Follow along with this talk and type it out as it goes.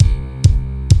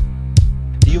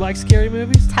like scary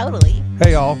movies? Totally.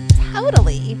 Hey, y'all.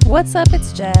 Totally. What's up?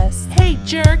 It's Jess. Hey,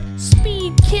 jerk.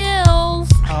 Speed kills.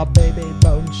 Ah, baby,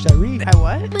 bone sherry. I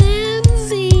what?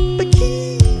 Lindsay.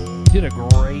 You did a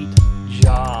great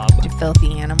job. You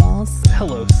filthy animals.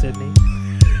 Hello, Sydney.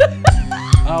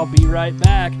 I'll be right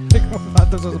back. I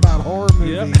thought this was about horror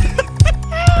movies.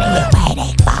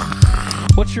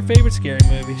 What's your favorite scary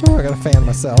movie? Oh, I got a fan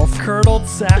myself. Curdled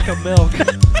sack of milk.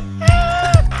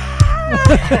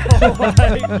 Oh my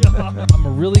God. I'm a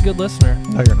really good listener.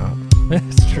 No, you're not.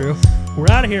 That's true.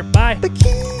 We're out of here. Bye.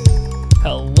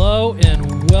 Hello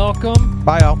and welcome.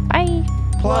 Bye, y'all. Bye.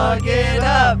 Plug it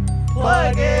up,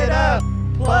 plug it up,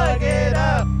 plug it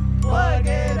up, plug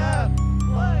it up,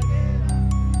 plug it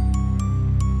up.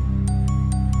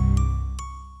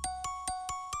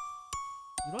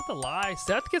 You don't have to lie.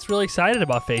 Seth gets really excited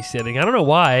about face sitting. I don't know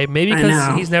why. Maybe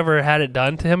because he's never had it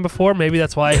done to him before. Maybe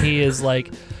that's why he is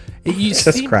like... It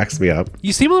just cracks me up.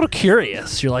 You seem a little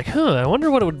curious. You're like, I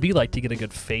wonder what it would be like to get a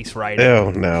good face right.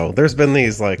 Oh, no. There's been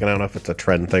these, like, I don't know if it's a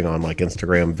trend thing on, like,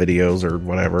 Instagram videos or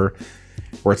whatever,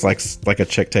 where it's, like a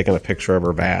chick taking a picture of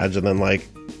her vag, and then, like,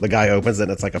 the guy opens it,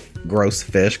 and it's, like, a gross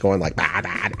fish going, like, bah,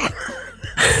 bah, bah.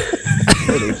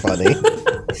 Pretty funny.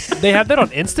 They have that on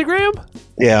Instagram?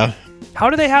 Yeah. How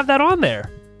do they have that on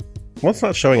there? Well, it's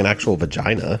not showing an actual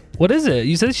vagina. What is it?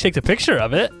 You said she takes a picture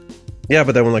of it. Yeah,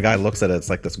 but then when the guy looks at it, it's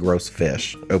like this gross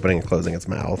fish opening and closing its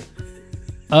mouth.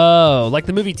 Oh, like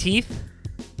the movie Teeth?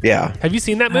 Yeah. Have you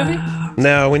seen that movie?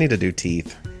 No, we need to do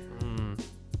Teeth.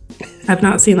 I've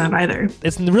not seen that either.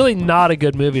 It's really not a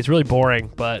good movie. It's really boring,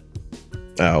 but...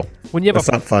 Oh. When you have it's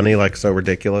not funny, like so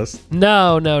ridiculous?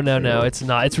 No. It's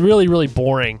not. It's really, really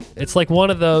boring. It's like one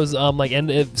of those, and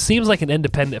it seems like an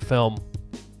independent film.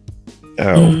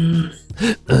 Oh.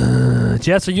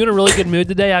 Jess, are you in a really good mood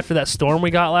today after that storm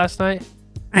we got last night?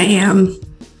 I am.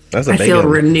 That's a I big feel one.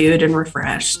 renewed and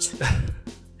refreshed.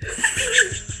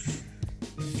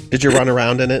 Did you run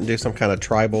around in it and do some kind of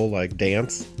tribal like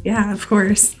dance? Yeah, of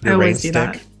course. I Your rain always do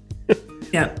that. stick?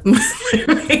 Yep. My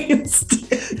rain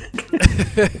stick.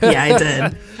 Yeah, I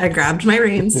did. I grabbed my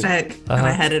rain stick and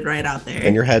I headed right out there.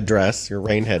 And your headdress, your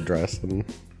rain headdress. And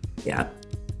Yeah.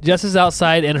 Jess is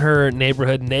outside in her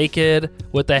neighborhood naked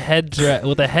with a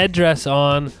headdress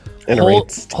on, And a rain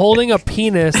stick. holding a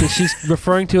penis that she's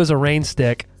referring to as a rain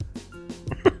stick.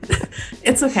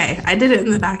 It's okay. I did it in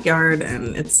the backyard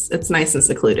and it's nice and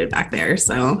secluded back there,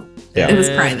 so Yeah. it was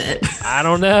private. I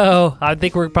don't know. I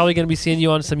think we're probably going to be seeing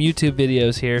you on some YouTube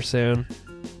videos here soon.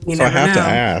 You So I never have to know.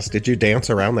 ask, did you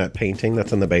dance around that painting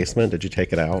that's in the basement? Did you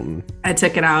take it out? And I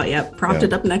took it out, yep. Propped Yeah.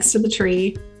 it up next to the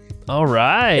tree. All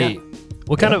right. Yeah.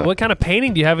 What kind of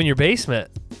painting do you have in your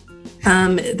basement?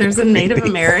 There's a Native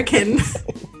American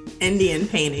Indian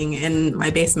painting in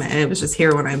my basement. It was just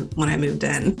here when I moved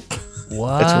in.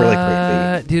 What? It's really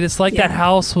creepy. Dude, it's like that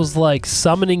house was like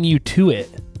summoning you to it.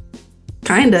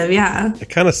 Kind of, yeah. it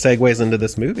kind of segues into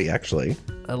this movie, actually.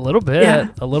 A little bit. Yeah.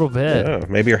 A little bit. Yeah,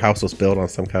 maybe your house was built on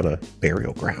some kind of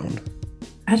burial ground.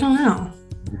 I don't know.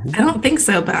 I don't think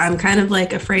so, but I'm kind of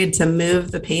like afraid to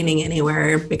move the painting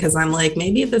anywhere because I'm like,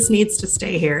 maybe this needs to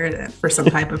stay here for some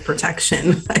type of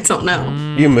protection. I don't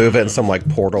know. You move it and some like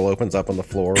portal opens up on the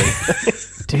floor.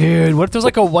 Dude, what if there's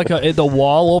the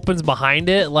wall opens behind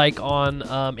it like on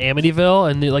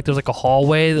Amityville and like there's like a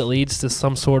hallway that leads to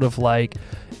some sort of like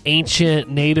ancient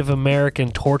Native American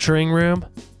torturing room?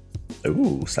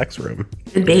 Ooh, sex room.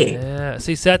 Could be. Yeah.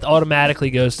 See, Seth automatically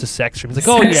goes to sex rooms. Like,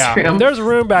 oh Sex yeah, room. there's a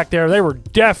room back there. They were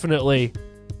definitely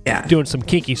Yeah. doing some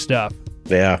kinky stuff.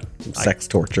 Yeah, some sex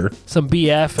torture. Some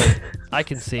BF. And I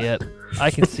can see it.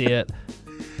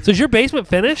 So is your basement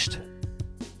finished?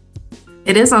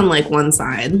 It is on like one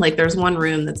side. Like there's one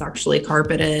room that's actually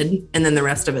carpeted and then the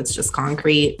rest of it's just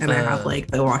concrete. And I have like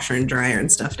the washer and dryer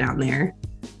and stuff down there.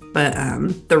 But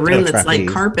the room that's like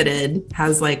carpeted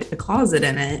has like a closet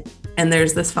in it. And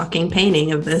there's this fucking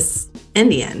painting of this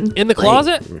Indian. In the like,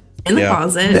 closet? In the Yeah.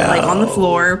 closet, like on the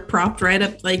floor, propped right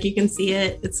up, like you can see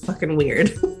it. It's fucking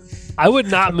weird. I would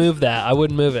not move that. I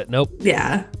wouldn't move it. Nope.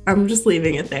 Yeah, I'm just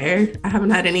leaving it there. I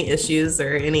haven't had any issues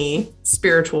or any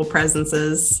spiritual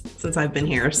presences since I've been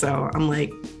here. So I'm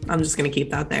like, I'm just going to keep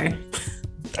that there.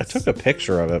 I took a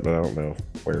picture of it, but I don't know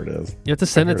where it is. You have to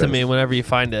send Here it to it me is. whenever you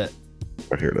find it.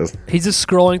 Oh, here it is. He's just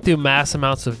scrolling through mass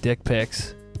amounts of dick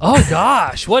pics. Oh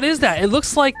gosh, what is that? It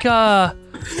looks like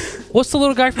what's the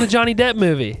little guy from the Johnny Depp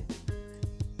movie?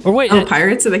 Or wait, Oh,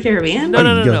 Pirates of the Caribbean?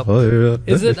 no.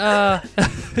 Is it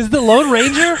is it the Lone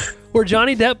Ranger where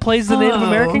Johnny Depp plays the Native Oh.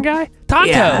 American guy? Tonto.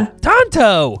 Yeah.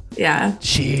 Tonto. Yeah.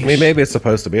 Jeez. I mean, maybe it's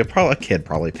supposed to be. A kid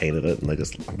probably painted it, and they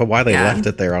just. But why they Yeah. left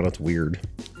it there on it's weird.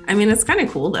 I mean, it's kind of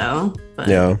cool though. But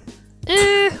Yeah.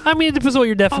 I mean, it depends on what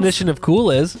your definition of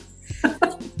cool is.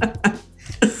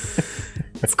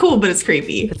 It's cool, but it's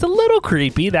creepy. It's a little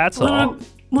creepy, that's all.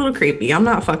 Little creepy. I'm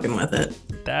not fucking with it.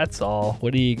 That's all.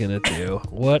 What are you gonna do?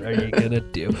 What are you gonna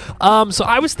do? So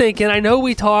I was thinking, I know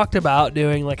we talked about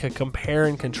doing like a compare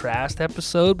and contrast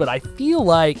episode, but I feel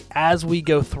like as we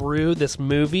go through this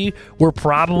movie, we're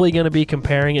probably gonna be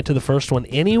comparing it to the first one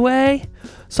anyway.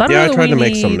 So I don't know I that tried we to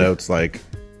make some need- notes like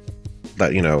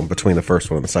that, between the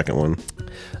first one and the second one.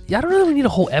 Yeah, I don't really need a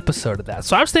whole episode of that.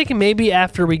 So I was thinking maybe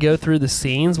after we go through the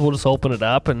scenes, we'll just open it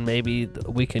up and maybe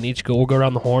we can we'll go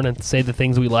around the horn and say the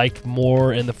things we liked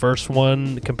more in the first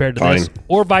one compared to this, Fine.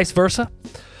 or vice versa.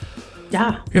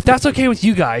 Yeah. If that's okay with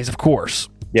you guys, of course.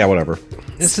 Yeah, whatever.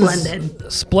 This Splendid.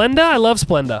 is Splenda. I love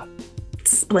Splenda.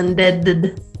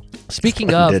 Splendid.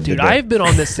 Speaking of, Splendid. dude, I've been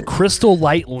on this Crystal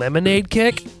Light lemonade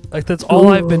kick. Like that's all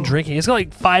I've been drinking. It's got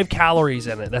like 5 calories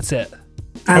in it. That's it.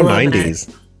 I Oh, love 90s.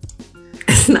 it.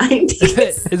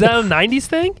 90s. Is that a 90s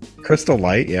thing? Crystal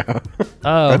Light, yeah.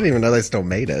 I Oh. didn't even know they still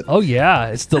made it. Oh yeah,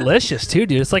 it's delicious too,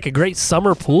 dude. It's like a great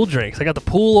summer pool drink. So I got the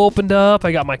pool opened up.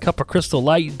 I got my cup of Crystal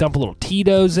Light. You dump a little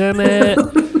Tito's in it.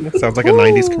 It sounds like a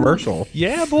 90s commercial.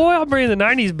 Yeah, boy, I'm bringing the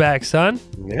 90s back, son.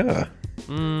 Yeah.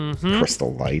 Mm-hmm.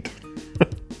 Crystal Light.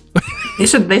 They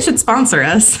should sponsor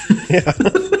us.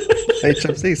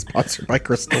 HFC sponsored by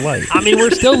Crystal Light. I mean,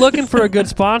 we're still looking for a good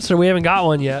sponsor. We haven't got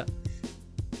one yet.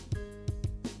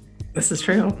 This is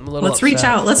true. a little Let's reach upset.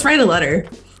 out. Let's write a letter.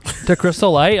 To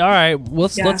Crystal Light? All right,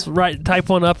 let's Yeah. type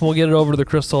one up and we'll get it over to the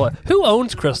Crystal Light. Who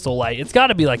owns Crystal Light? It's got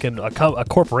to be like a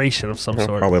corporation of some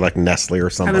sort. Probably like Nestle or I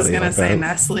somebody. was gonna like say that.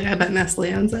 Nestle. I bet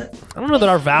Nestle owns it. I don't know that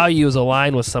our values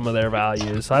align with some of their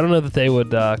values. So I don't know that they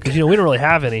would, because we don't really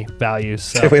have any values.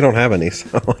 So. We don't have any,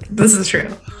 so This is true.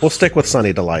 we'll stick with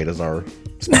Sunny Delight as our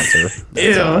sponsor.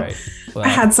 Ew. All right. Well, I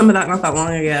had some of that not that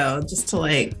long ago just to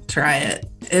like try it.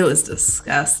 It was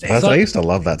disgusting. I used to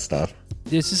love that stuff.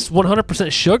 it's just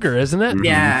 100% sugar, isn't it?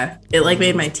 Yeah, it like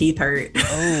made my teeth hurt.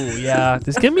 Oh yeah.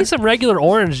 Just give me some regular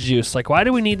orange juice. Like, why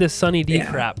do we need this Sunny D Yeah.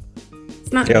 crap?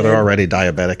 It's not Yeah, they're good. already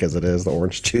diabetic as it is. The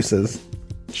orange juices,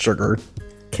 sugar.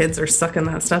 Kids are sucking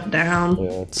that stuff down.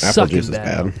 Apple Sucking juice is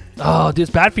down. bad. Oh, dude,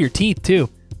 it's bad for your teeth too.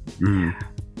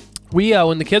 We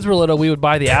when the kids were little, we would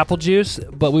buy the apple juice,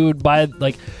 but we would buy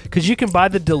because you can buy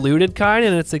the diluted kind,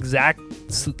 and it's exactly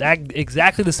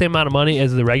the same amount of money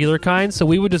as the regular kind. So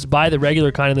we would just buy the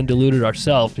regular kind and then dilute it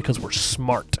ourselves because we're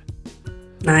smart.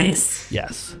 Nice.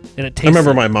 Yes, and it tastes. I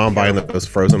remember my mom buying those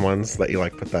frozen ones that you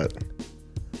like put that,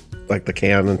 like the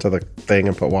can into the thing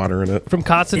and put water in it. from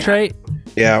concentrate.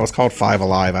 Yeah, it was called Five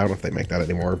Alive. I don't know if they make that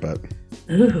anymore, but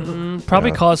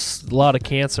Probably causes a lot of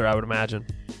cancer, I would imagine.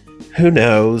 who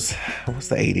knows? It was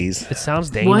the 80s. It sounds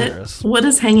What dangerous. what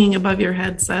is hanging above your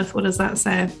head, Seth? What does that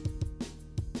say?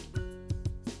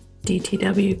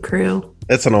 DTW crew.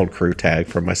 It's an old crew tag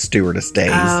from my stewardess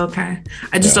days. Oh, okay.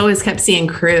 I just always kept seeing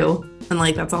crew, and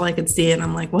like that's all I could see, and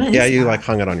I'm like, what is yeah, you that? like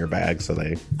hung it on your bag so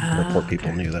the poor people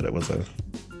okay. knew that it was a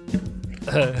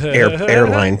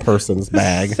airline person's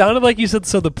bag. Sounded like you said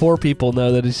so the poor people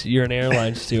know that you're an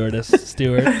airline stewardess.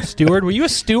 Steward? Were you a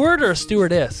steward or a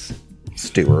stewardess?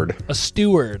 Steward. A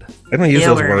steward. I don't use Yeah,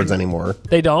 those word. words anymore.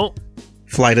 They don't?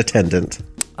 Flight attendant.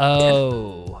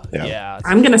 Oh. Yeah. Yeah.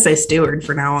 I'm gonna say steward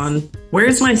for now on.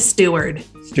 Where's my steward?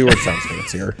 Steward sounds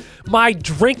fancier. My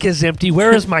drink is empty.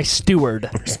 Where is my steward?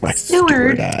 Where's my Steward.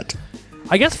 steward at?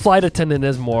 I guess flight attendant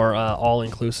is more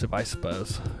all-inclusive, I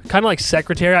suppose. Kind of like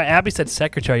secretary. Abby said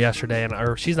secretary yesterday,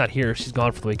 or she's not here. She's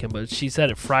gone for the weekend, but she said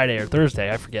it Friday or Thursday.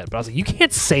 I forget. But I was like, you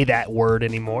can't say that word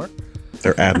anymore.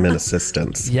 They're admin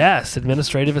assistants. Yes,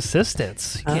 administrative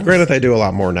assistants. You can't Granted, they do a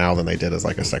lot more now than they did as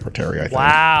like a secretary, I think.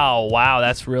 Wow,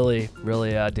 that's really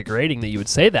degrading that you would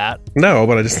say that. No,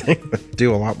 but I just think they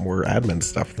do a lot more admin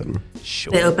stuff than,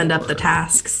 Sure. They opened up the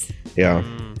tasks. yeah.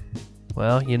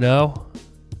 Well,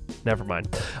 never mind.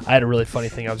 I had a really funny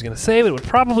thing I was going to say, but it would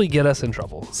probably get us in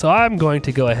trouble. So I'm going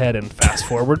to go ahead and fast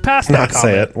forward past that Not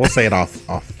say comment. it. We'll say it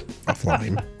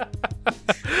offline.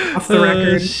 Off the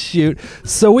record. Shoot.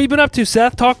 So we've been up to,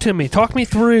 Seth, talk to me. Talk me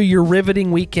through your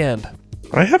riveting weekend.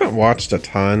 I haven't watched a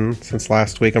ton since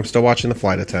last week. I'm still watching The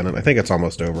Flight Attendant. I think it's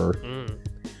almost over.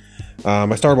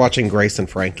 I started watching Grace and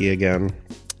Frankie again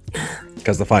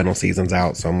because the final season's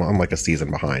out, so I'm like a season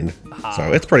behind.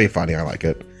 So it's pretty funny. I like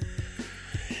it.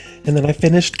 And then I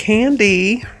finished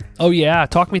Candy. Oh, yeah.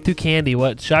 Talk me through Candy.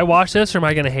 What, should I watch this or am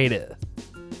I going to hate it?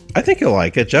 I think you'll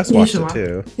like it. Jess You watched should it watch-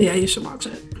 too. Yeah, you should watch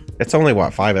it. It's only,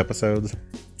 5 episodes?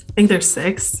 I think there's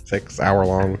 6. 6 hour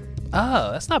long?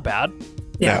 Oh, that's not bad.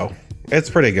 Yeah. No. It's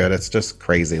pretty good. It's just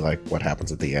crazy, like, what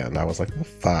happens at the end. I was like, oh,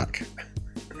 fuck.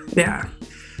 Yeah.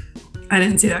 I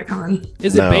didn't see that coming.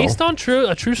 Is it No. based on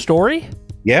a true story?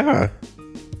 Yeah.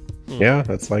 Yeah,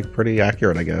 that's like pretty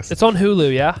accurate, I guess. It's on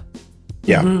Hulu, yeah?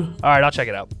 Yeah. Mhm. All right, I'll check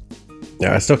it out.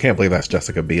 Yeah, I still can't believe that's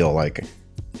Jessica Biel. Like,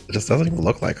 it just doesn't even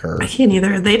look like her. I can't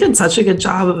either. They did such a good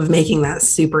job of making that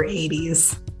super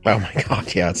 80s. Oh my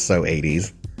god, yeah, it's so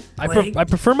 80s. I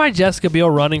prefer my Jessica Biel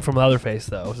running from Leatherface,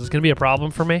 though. Is this going to be a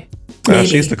problem for me? Maybe.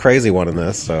 She's the crazy one in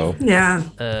this, so Yeah.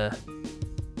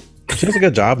 she does a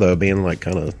good job though, being like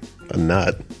kind of a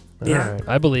nut. Yeah. All right,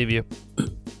 I believe you.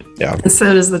 Yeah. And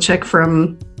so does the chick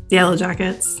from Yellow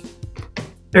Jackets.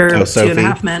 Or Oh, 2 Sophie? and a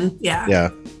Half Men. Yeah. Yeah.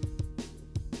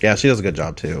 Yeah, she does a good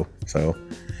job too. So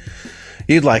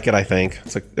you'd like it, I think.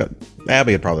 It's like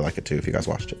Abby would probably like it too if you guys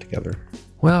watched it together.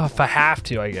 Well, if I have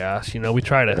to, I guess. You know, we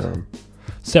try to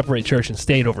separate church and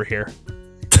state over here.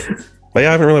 But yeah,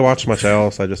 I haven't really watched much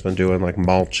else. I've just been doing like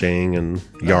mulching and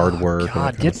yard work. and that God,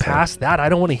 kind of get stuff. past that. I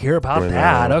don't want to hear about I know.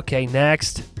 that. Okay,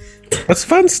 next. That's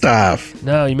fun stuff.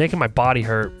 No, you're making my body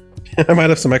hurt. I might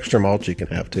have some extra mulch you can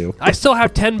have too. I still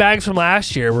have 10 bags from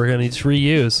last year we're going to just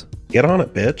reuse. Get on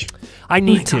it, bitch. I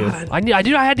need to. God.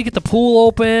 I had to get the pool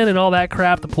open and all that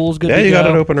crap. The pool's good Yeah, to you go. got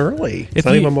it open early. It's If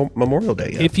not you- even Memorial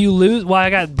Day yet. If you lose, well, I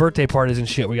got birthday parties and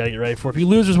shit we got to get ready for. If you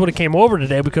losers would have came over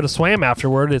today, we could have swam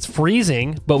afterward. It's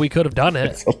freezing, but we could have done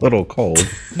it. It's a little cold.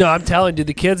 No, I'm telling you,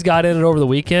 the kids got in it over the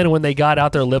weekend. And when they got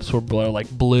out, their lips were like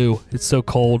blue. It's so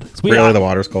cold. Really, the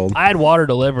water's cold. I had water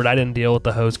delivered. I didn't deal with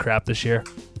the hose crap this year.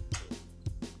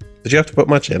 Did you have to put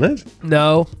much in it?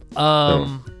 No.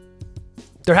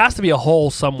 There has to be a hole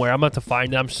somewhere. I'm going to have to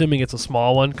find it. I'm assuming it's a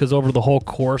small one because over the whole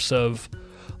course of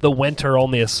the winter,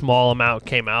 only a small amount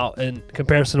came out in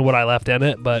comparison to what I left in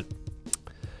it. But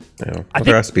Yeah. Well, think-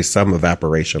 there has to be some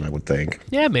evaporation, I would think.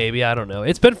 yeah, maybe. I don't know.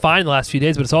 It's been fine the last few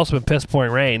days, but it's also been piss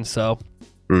pouring rain. So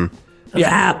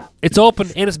Yeah. it's open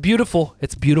and it's beautiful.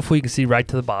 It's beautiful. You can see right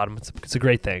to the bottom. It's a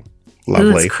great thing. Ooh,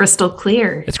 Lovely. it's crystal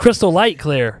clear. It's crystal light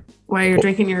clear. While you're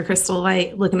drinking your crystal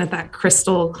light, looking at that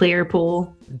crystal clear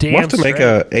pool. Damn We'll have to make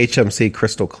straight. a HMC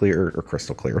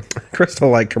crystal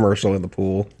light commercial in the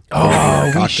pool. Oh,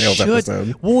 we Cocktails should.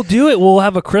 episode. We'll do it. We'll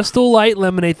have a crystal light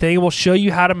lemonade thing. We'll show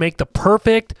you how to make the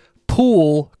perfect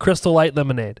pool crystal light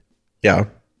lemonade. Yeah.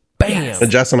 Bam.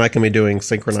 And Jess and I can be doing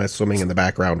synchronized swimming in the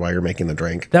background while you're making the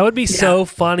drink. That would be so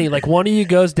funny. Like one of you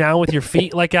goes down with your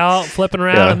feet like out flipping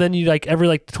around, Yeah. and then you like every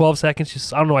like 12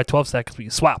 seconds. I don't know why 12 seconds, but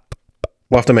you swap.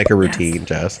 We'll have to make a routine,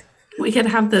 Jess. We could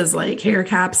have those like hair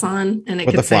caps on and it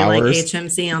With could the say like flowers.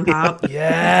 HMC on top.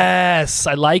 Yes,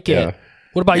 I like it. Yeah.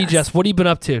 What about you, Yes. Jess? What have you been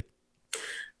up to?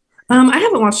 I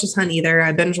haven't watched a ton either.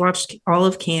 I binge watched all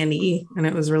of Candy and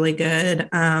it was really good.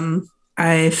 I've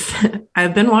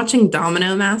been watching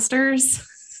Domino Masters.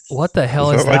 What the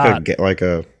hell Is is that that? like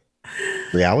a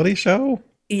reality show?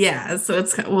 Yeah, so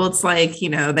it's like, you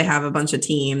know, they have a bunch of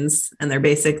teams and they're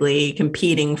basically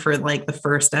competing for like the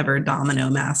first ever Domino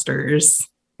Masters.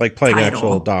 Like playing Title.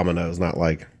 actual dominoes, not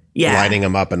like Yeah. lining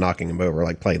them up and knocking them over,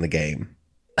 like playing the game.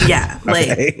 Yeah, like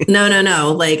Okay.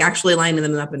 no, like actually lining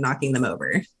them up and knocking them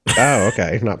over. Oh,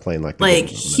 okay. Not playing like the Like game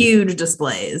dominoes. huge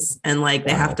displays and like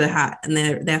they Wow. have to and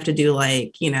they have to do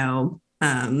like, you know,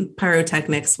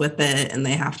 pyrotechnics with it and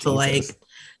they have to like Jesus.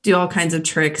 do all kinds of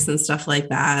tricks and stuff like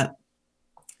that.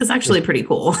 It's actually pretty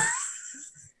cool.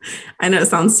 I know it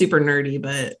sounds super nerdy,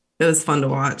 but it was fun to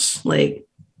watch. Like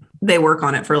they work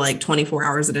on it for like 24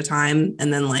 hours at a time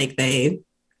and then like they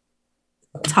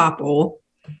topple.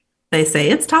 They say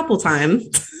it's topple time.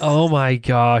 Oh my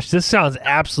gosh, this sounds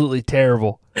absolutely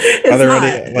terrible. It's Are there not.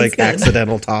 any It's like good.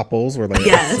 accidental topples where they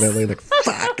Yes. accidentally like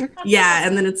fuck Yeah,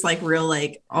 and then it's like real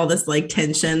like all this like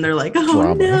tension. They're like, oh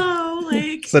Drama. no,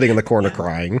 like sitting in the corner Yeah.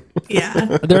 crying? yeah,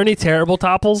 Are there any terrible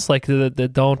topples like that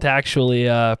don't actually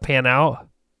pan out?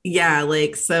 yeah.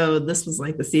 Like so, this was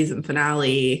like the season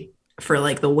finale for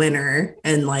like the winner,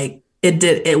 and like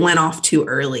it went off too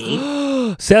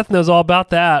early, Seth knows all about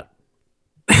that.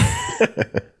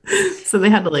 so they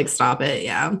had to like stop it.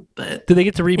 Yeah, but Did they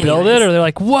get to rebuild Anyways. it, or they're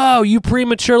like, "Whoa, you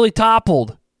prematurely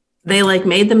toppled"? they like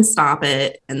made them stop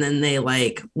it, and then they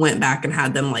like went back and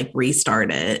had them like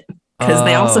restart it. Because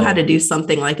they also had to do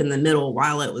something like in the middle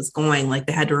while it was going, like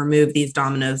they had to remove these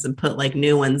dominoes and put like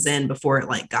new ones in before it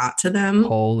like got to them.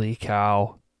 Holy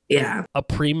cow! Yeah, A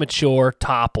premature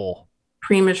topple.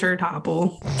 premature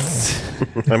topple.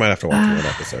 I might have to watch that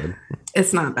episode.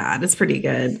 It's not bad. It's pretty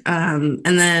good. And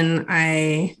then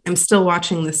I am still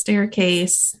watching The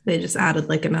Staircase. They just added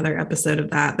like another episode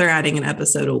of that. They're adding an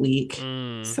episode a week.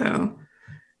 Mm. So,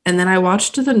 and then I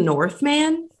watched The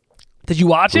Northman. Did you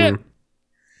watch it? Mm.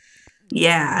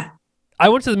 Yeah. I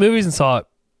went to the movies and saw it.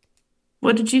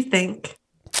 What did you think?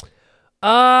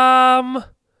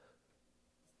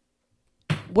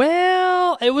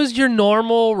 Well, it was your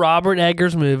normal Robert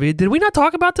Eggers movie. Did we not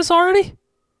talk about this already?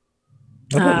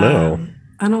 I don't know.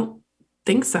 I don't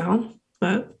think so,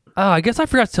 but Oh, I guess I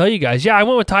forgot to tell you guys. Yeah, I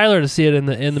went with Tyler to see it in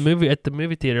the movie at the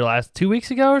movie theater last 2 weeks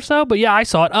ago or so. But yeah, I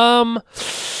saw it.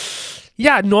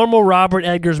 Yeah, normal Robert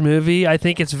Eggers movie. I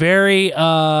think it's very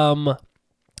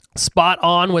spot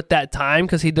on with that time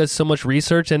because he does so much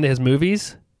research into his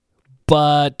movies.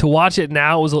 But to watch it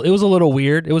now, it was a little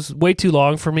weird. It was way too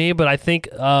long for me. But I think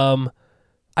I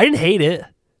didn't hate it.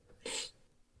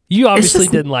 You obviously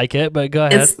didn't like it, but go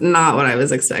ahead. it's not what I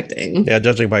was expecting. Yeah,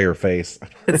 judging by your face.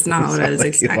 It's not what I was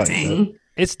Sounds like you liked expecting.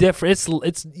 It's different.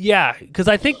 It's yeah, because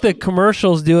I think the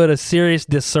commercials do it a serious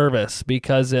disservice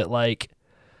because it like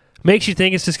makes you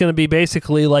think it's just going to be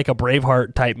basically like a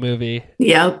Braveheart type movie,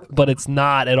 Yep. but it's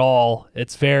not at all.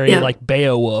 It's very Yeah. like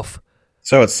Beowulf.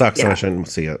 So it sucks and Yeah. I shouldn't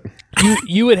see it.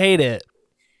 You would hate it.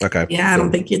 Okay. Yeah, I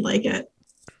don't think you'd like it.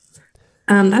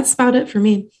 That's about it for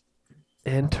me.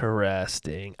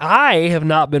 Interesting. I have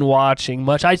not been watching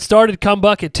much. I started Come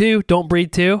Bucket 2, Don't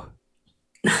Breathe 2.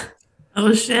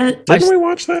 Oh shit. Didn't we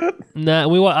watch that? No,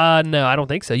 no, I don't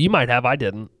think so. You might have. I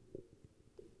didn't.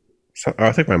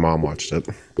 I think my mom watched it.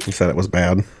 She said it was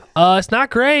bad. It's not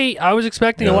great. I was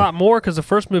expecting a Yeah. lot more because the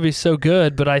first movie's so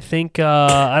good, but I think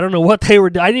I don't know what they were.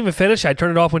 I didn't even finish it. I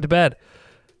turned it off, went to bed.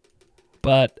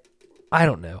 But I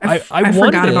don't know. I I wanted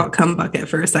forgot it. about Cum Bucket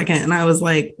for a second, and I was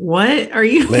like, "What are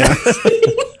you?" Yeah.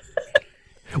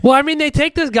 Well, I mean, they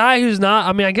take this guy who's not.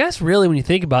 I mean, I guess really when you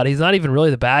think about it, he's not even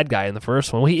really the bad guy in the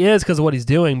first one. Well, he is because of what he's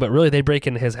doing, but really they break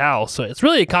into his house, so it's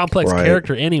really a complex Right.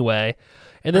 character anyway.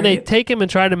 And then they Right. take him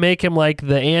and try to make him like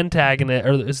the antagonist,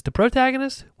 or is it the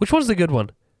protagonist? Which one's the good one?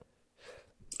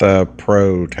 The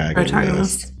protagonist.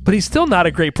 Protagonist. But he's still not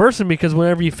a great person because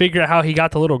whenever you figure out how he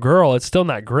got the little girl, it's still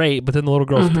not great. But then the little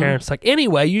girl's parents like,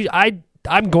 anyway,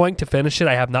 I'm going to finish it.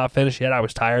 I have not finished yet. I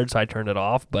was tired, so I turned it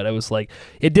off. But it was like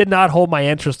it did not hold my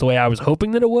interest the way I was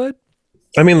hoping that it would.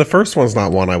 I mean, the first one's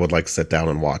not one I would like sit down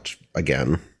and watch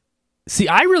again. See,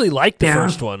 I really liked the Yeah.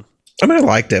 first one. I mean, I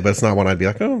liked it, but it's not one I'd be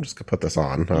like, oh, I'm just gonna put this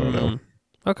on. I don't know.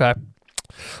 Okay.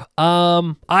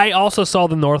 I also saw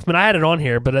The Northman. I had it on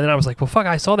here, but then I was like, well, fuck,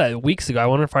 I saw that weeks ago. I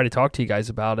wonder if I had to talk to you guys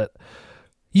about it.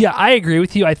 Yeah, I agree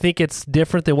with you. I think it's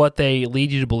different than what they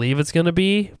lead you to believe it's going to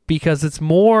be because it's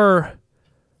more.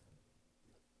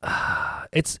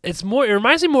 It's more. It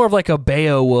reminds me more of like a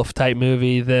Beowulf type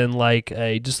movie than like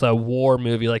just a war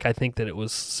movie. Like I think that it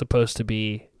was supposed to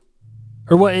be,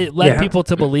 or what it led Yeah. people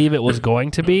to believe it was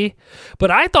going to be.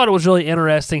 But I thought it was really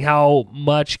interesting how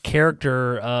much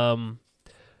character.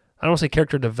 I don't want to say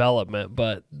character development,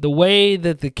 but the way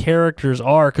that the characters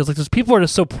are, because like those people are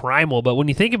just so primal. But when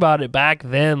you think about it, back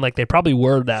then, like they probably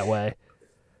were that way.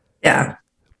 Yeah.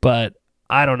 But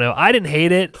I don't know. I didn't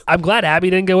hate it. I'm glad Abby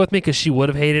didn't go with me because she would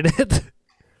have hated it.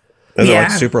 Is it Yeah.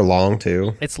 like super long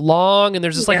too? It's long and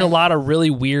there's just like Yeah. a lot of really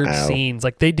weird Ow. scenes.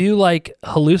 Like they do like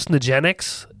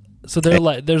hallucinogenics. So they're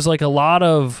like there's like a lot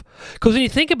of because when you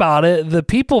think about it, the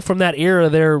people from that era,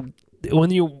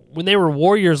 when they were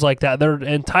warriors like that, their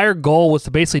entire goal was to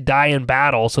basically die in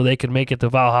battle so they could make it to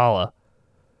Valhalla,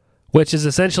 which is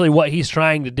essentially what he's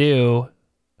trying to do.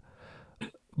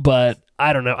 But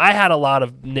I don't know. I had a lot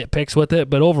of nitpicks with it,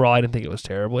 but overall, I didn't think it was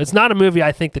terrible. It's not a movie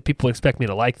I think that people expect me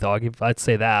to like, though. I'd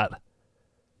say that.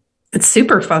 It's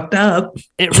super fucked up.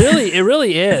 It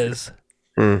really is.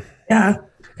 Yeah.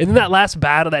 And then that last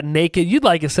battle, that naked, you'd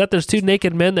like it, Seth. There's two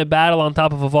naked men that battle on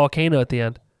top of a volcano at the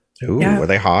end. Ooh, Yeah. are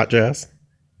they hot, Jess?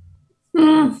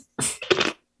 Mm,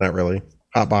 Not really.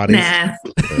 Hot bodies. nah,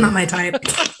 not my type.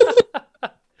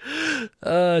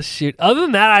 Shoot. Other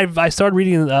than that, I started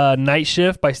reading Night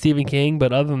Shift by Stephen King,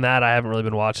 but other than that, I haven't really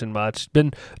been watching much.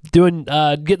 Been doing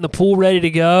getting the pool ready to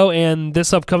go, and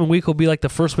this upcoming week will be like the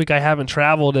first week I haven't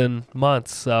traveled in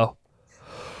months. So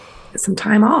Get some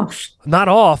time off. not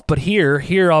off, but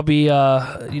here I'll be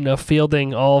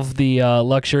fielding all of the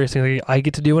luxurious things I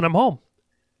get to do when I'm home.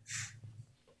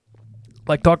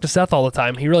 Like talk to Seth all the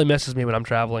time. He really misses me when I'm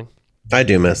traveling. I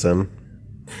do miss him.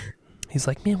 He's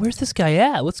like, man, where's this guy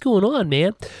at? What's going on,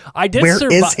 man? I did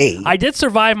Where is he? I did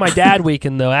survive my dad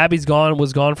weekend though. Abby's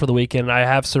was gone for the weekend, and I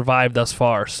have survived thus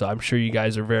far. So I'm sure you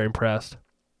guys are very impressed.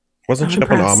 Wasn't I'm she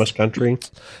up in impressed. Amish country?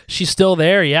 She's still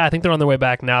there. Yeah, I think they're on their way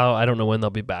back now. I don't know when they'll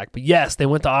be back, but yes, they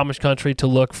went to Amish country to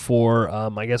look for,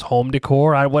 I guess, home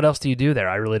decor. What else do you do there?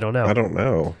 I really don't know. I don't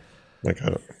know. Like,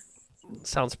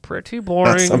 Sounds pretty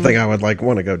boring. that's something I would like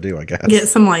want to go do. I guess. Get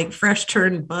some like fresh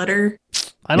churned butter.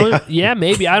 I don't. Yeah,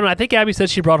 maybe. I don't know. I think Abby said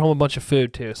she brought home a bunch of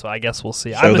food too, so I guess we'll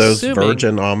see. Show I'm those assuming,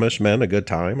 virgin Amish men a good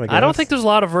time. I guess. I don't think there's a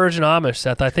lot of virgin Amish,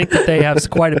 Seth. I think that they have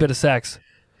quite a bit of sex.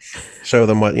 Show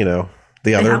them what the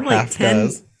They other have like half 10,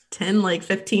 does. 10, like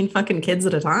 15 fucking kids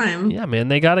at a time. Yeah, man,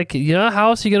 they gotta. How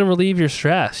else are you gonna relieve your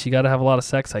stress? You gotta have a lot of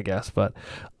sex, I guess. But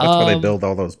That's why they build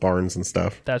all those barns and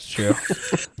stuff. That's true.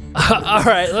 All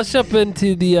right, let's jump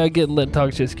into the Getting Lit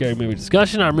Talk Shit Scary Movie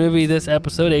discussion. Our movie this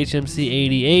episode, HMC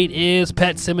 88, is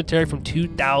Pet Sematary from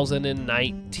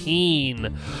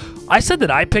 2019. I said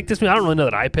that I picked this movie. I don't really know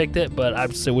that I picked it, but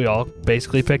I'd say we all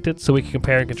basically picked it so we can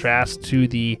compare and contrast to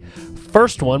the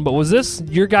first one. But was this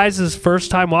your guys'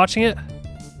 first time watching it?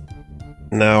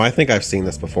 No, I think I've seen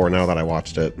this before now that I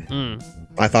watched it.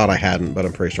 I thought I hadn't, but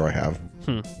I'm pretty sure I have.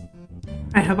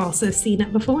 I have also seen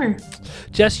it before.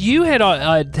 Jess, you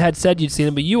had said you'd seen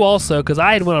it, but you also, because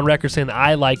I had went on record saying that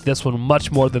I liked this one much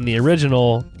more than the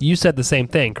original, you said the same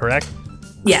thing, correct?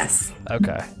 Yes.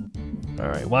 Okay. All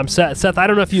right. Well, Seth, I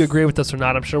don't know if you agree with this or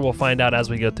not. I'm sure we'll find out as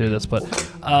we go through this, but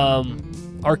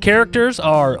our characters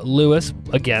are Lewis,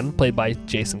 again, played by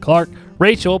Jason Clarke,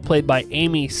 Rachel, played by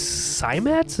Amy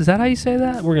Seimetz. Is that how you say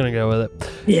that? We're going to go with it.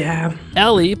 Yeah.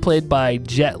 Ellie, played by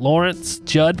Jet Lawrence,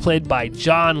 Judd, played by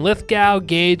John Lithgow,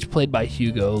 Gage, played by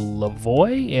Hugo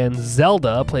Lavoie, and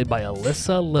Zelda, played by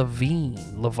Alyssa Levine.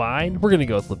 We're going to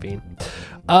go with Levine.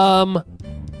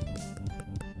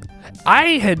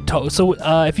 I had told, so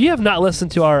if you have not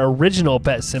listened to our original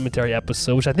Pet Sematary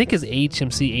episode, which I think is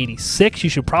HMC 86, you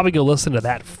should probably go listen to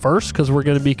that first, because we're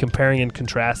going to be comparing and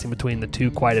contrasting between the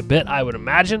two quite a bit, I would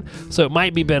imagine. So it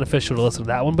might be beneficial to listen to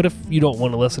that one, but if you don't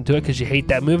want to listen to it because you hate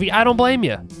that movie, I don't blame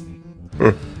you.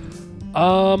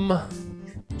 From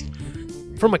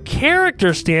a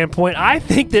character standpoint, I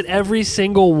think that every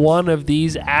single one of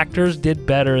these actors did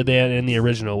better than in the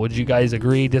original. Would you guys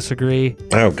agree, disagree?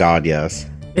 Oh, God, yes.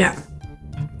 Yeah.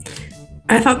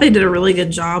 I thought they did a really good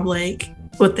job, like,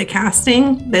 with the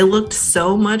casting. They looked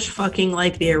so much fucking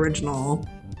like the original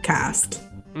cast.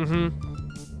 Mm-hmm. You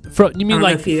I mean don't know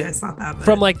like if you guys thought that, but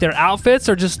from like their outfits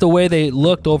or just the way they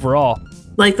looked overall?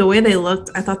 like the way they looked,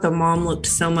 I thought the mom looked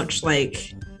so much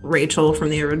like Rachel from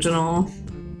the original.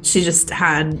 She just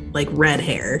had like red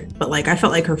hair, but like I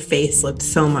felt like her face looked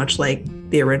so much like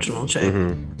the original chick.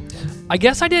 I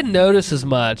guess I didn't notice as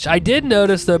much. I did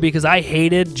notice, though, because I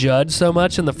hated Judd so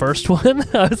much in the first one.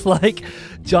 I was like,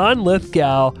 John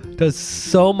Lithgow does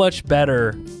so much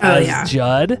better as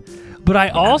Judd. But I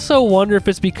also wonder if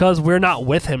it's because we're not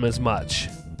with him as much.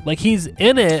 Like, he's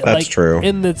in it. That's like, true.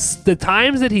 In the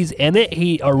times that he's in it,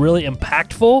 he are really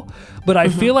impactful. But I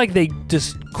feel like they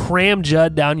just cram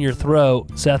Judd down your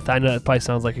throat. Seth, I know that probably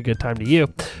sounds like a good time to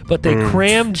you. But they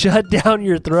cram Judd down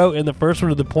your throat in the first one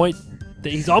to the point that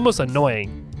he's almost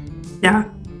annoying. Yeah.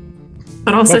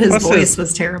 But also Well, his plus voice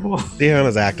was terrible. Yeah,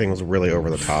 his acting was really over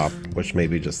the top, which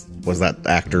maybe just was that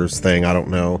actor's thing. I don't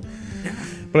know. Yeah.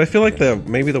 But I feel like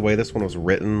maybe the way this one was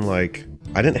written, like,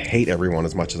 I didn't hate everyone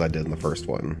as much as I did in the first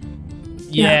one.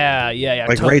 Yeah.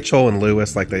 Like Rachel and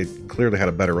Lewis, like they clearly had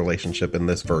a better relationship in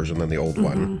this version than the old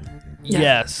one. Yeah.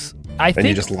 Yes. I And think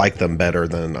you just like them better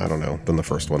than, I don't know, than the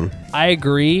first one. I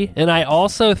agree. And I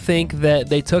also think that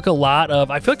they took a lot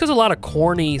of, I feel like there's a lot of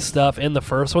corny stuff in the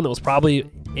first one that was probably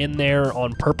in there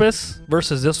on purpose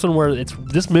versus this one where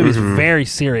this movie's very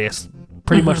serious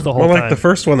pretty much the whole Well, like time. the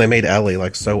first one, they made Ellie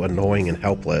like so annoying and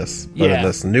helpless. But Yeah. in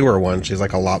this newer one, she's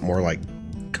like a lot more like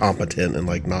competent and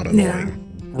like not annoying.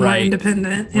 More Right.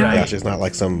 independent. Yeah. Right. Yeah, she's not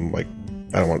like some like,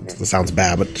 I don't want, this sounds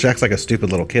bad, but she acts like a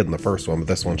stupid little kid in the first one. But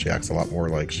this one, she acts a lot more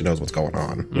like she knows what's going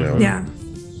on. You know? Yeah.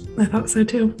 I thought so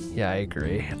too. Yeah, I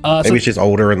agree. Maybe she's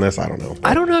older in this. I don't know.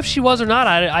 I don't know if she was or not.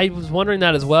 I was wondering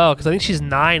that as well because I think she's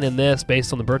 9 in this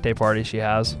based on the birthday party she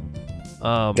has.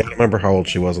 I don't remember how old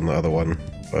she was in the other one,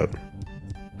 but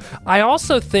I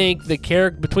also think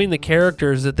between the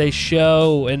characters that they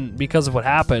show, and because of what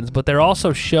happens, but they're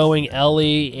also showing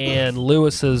Ellie and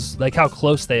Lewis's, like how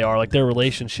close they are, like their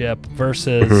relationship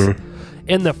versus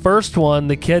in the first one,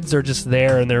 the kids are just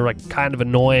there and they're like kind of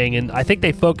annoying. And I think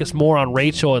they focus more on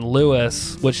Rachel and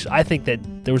Lewis, which I think that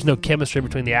there was no chemistry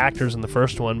between the actors in the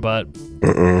first one, but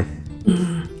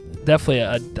definitely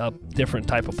a different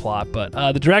type of plot. But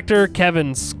the director,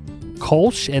 Kevin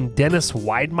Kolsch and Dennis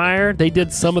Weidmeyer, they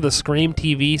did some of the Scream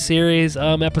TV series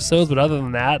episodes, but other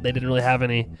than that, they didn't really have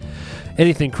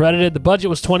anything credited. The budget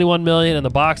was $21 million, and the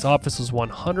box office was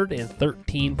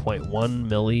 $113.1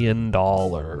 million.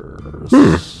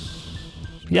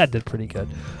 Yeah, it did pretty good.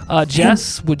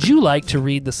 Jess, would you like to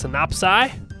read the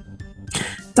synopsis?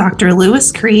 Dr.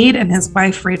 Lewis Creed and his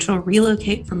wife Rachel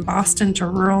relocate from Boston to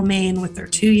rural Maine with their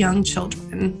 2 young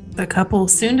children. The couple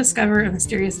soon discover a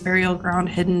mysterious burial ground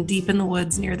hidden deep in the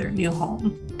woods near their new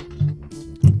home.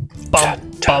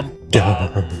 Bum, bum,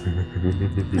 bum.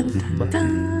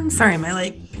 Dun. Sorry,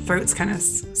 my throat's kind of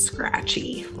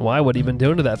scratchy. Why? What have you been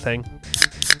doing to that thing?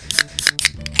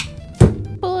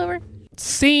 Pull over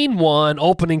Scene 1,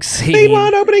 opening scene. Scene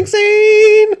 1, opening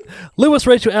scene. Lewis,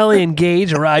 Rachel, Ellie, and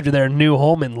Gage arrived at their new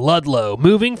home in Ludlow,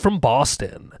 moving from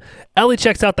Boston. Ellie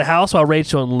checks out the house while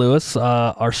Rachel and Lewis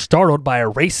are startled by a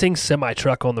racing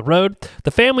semi-truck on the road.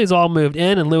 The family's all moved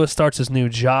in, and Lewis starts his new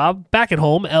job. Back at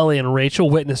home, Ellie and Rachel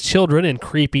witness children in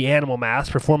creepy animal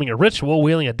masks performing a ritual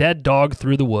wheeling a dead dog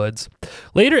through the woods.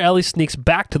 Later, Ellie sneaks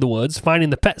back to the woods, finding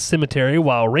the pet cemetery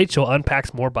while Rachel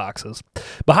unpacks more boxes.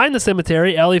 Behind the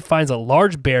cemetery, Ellie finds a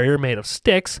large barrier made of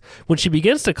sticks. When she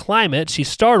begins to climb it, she's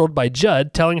startled by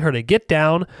Judd telling her to get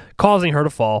down, causing her to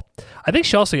fall. I think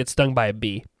she also gets stung by a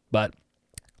bee. But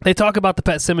they talk about the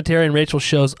pet cemetery, and Rachel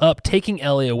shows up, taking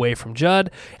Ellie away from Judd.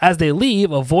 As they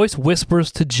leave, a voice whispers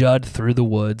to Judd through the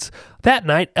woods. That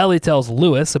night, Ellie tells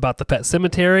Lewis about the pet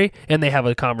cemetery, and they have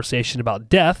a conversation about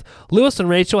death. Lewis and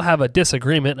Rachel have a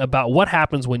disagreement about what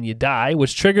happens when you die,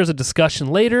 which triggers a discussion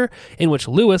later in which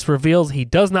Lewis reveals he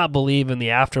does not believe in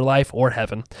the afterlife or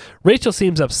heaven. Rachel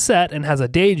seems upset and has a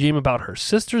daydream about her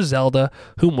sister Zelda,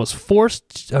 whom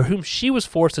she was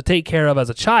forced to take care of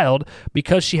as a child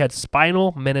because she had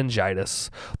spinal meningitis.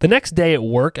 The next day at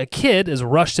work, a kid is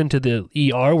rushed into the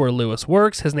ER where Lewis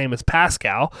works. His name is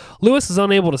Pascal. Lewis is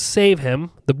unable to save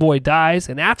him. The boy dies,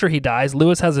 and after he dies,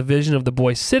 Lewis has a vision of the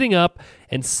boy sitting up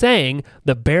and saying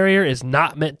the barrier is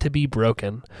not meant to be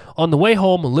broken. On the way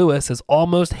home, Lewis is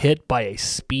almost hit by a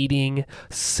speeding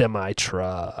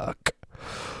semi-truck.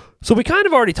 So we kind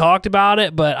of already talked about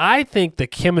it, but I think the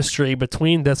chemistry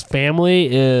between this family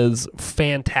is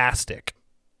fantastic.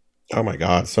 Oh my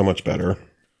God, so much better.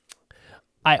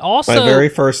 I also... My very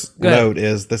first Go ahead. note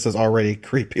is this is already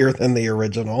creepier than the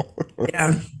original.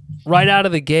 Yeah. Right out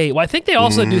of the gate. Well, I think they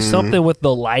also do something with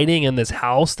the lighting in this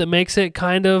house that makes it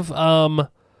kind of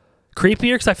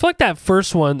creepier, because I feel like that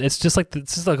first one, it's just like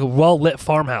a well-lit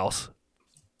farmhouse.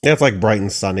 Yeah, it's like bright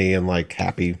and sunny and like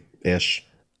happy-ish.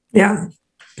 Yeah.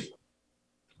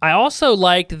 I also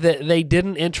liked that they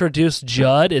didn't introduce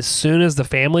Judd as soon as the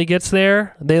family gets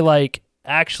there. They like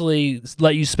actually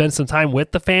let you spend some time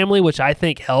with the family, which I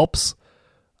think helps.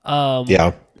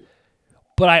 Yeah.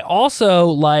 But I also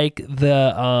like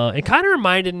it kind of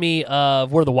reminded me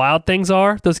of Where the Wild Things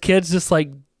Are. Those kids just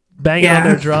like banging on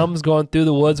their drums, going through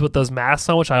the woods with those masks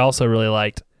on, which I also really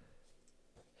liked.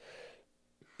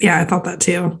 Yeah, I thought that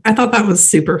too. I thought that was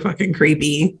super fucking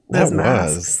creepy. Those That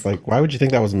masks. was. Like, why would you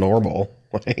think that was normal?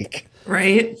 Like,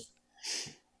 Right?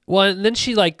 Well, and then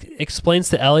she like explains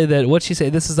to Ellie that what'd she say?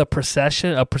 This is a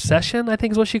procession, I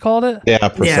think is what she called it. yeah,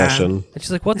 procession. And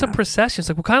she's like, "What's a procession?" It's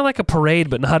like, "Well, kind of like a parade,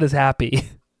 but not as happy."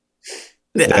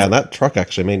 Yeah, that truck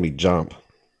actually made me jump.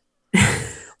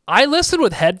 I listened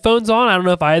with headphones on. I don't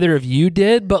know if either of you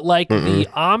did, but like the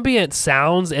ambient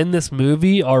sounds in this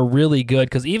movie are really good,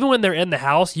 because even when they're in the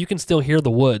house, you can still hear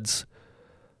the woods,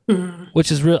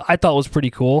 which is real. I thought was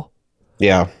pretty cool.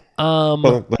 Yeah.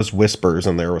 Well, those whispers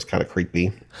in there was kind of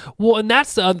creepy. Well, and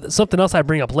that's something else I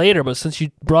bring up later, but since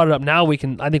you brought it up now, I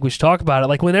think we should talk about it.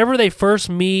 Like whenever they first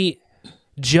meet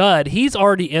Judd, he's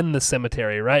already in the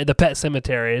cemetery, right? The pet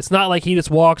cemetery. It's not like he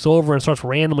just walks over and starts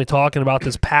randomly talking about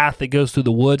this path that goes through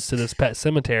the woods to this pet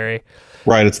cemetery.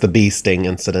 Right, it's the bee sting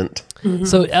incident.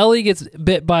 So Ellie gets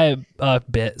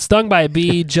stung by a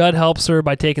bee. Judd helps her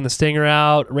by taking the stinger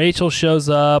out. Rachel shows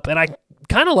up, and I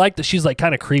kind of like that she's like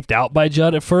kind of creeped out by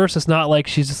Judd at first. It's not like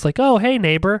she's just like, "Oh, hey,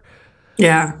 neighbor."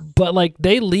 Yeah. But like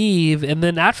they leave, and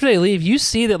then after they leave, you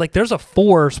see that like there's a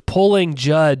force pulling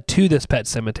Judd to this pet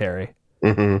cemetery.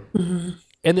 And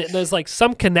there's like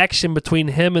some connection between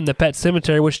him and the pet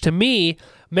cemetery, which to me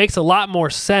makes a lot more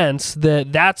sense.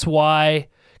 That's why,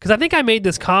 because I think I made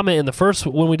this comment in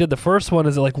when we did the first one,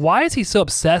 is like, why is he so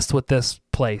obsessed with this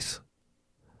place?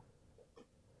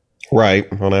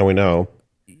 Right. Well, now we know.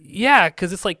 Yeah,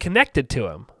 because it's like connected to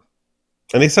him.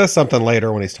 And he says something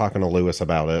later when he's talking to Lewis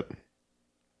about it.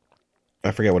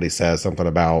 I forget what he says. Something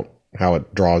about how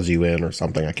it draws you in or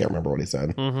something. I can't remember what he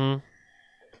said.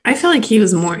 I feel like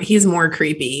he's more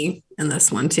creepy in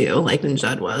this one too, like than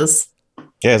Judd was.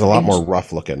 Yeah, he's a lot more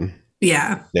rough looking.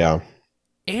 Yeah. Yeah.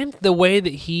 And the way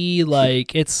that he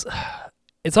like it's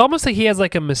almost like he has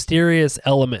like a mysterious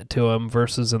element to him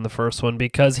versus in the first one,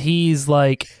 because he's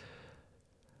like,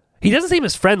 he doesn't seem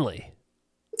as friendly.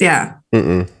 Yeah.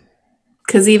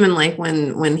 Because even like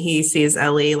when he sees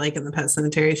Ellie like in the pet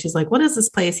cemetery, she's like, "What is this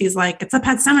place?" He's like, "It's a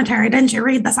pet cemetery. Didn't you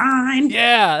read the sign?"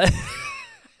 Yeah.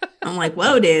 I'm like,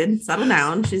 "Whoa, dude, settle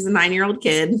down." She's a 9-year-old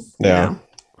kid. Yeah. You know?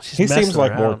 He seems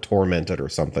like more around. tormented or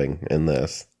something in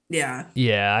this. Yeah.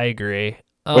 Yeah, I agree.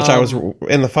 Which I was,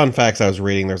 in the fun facts I was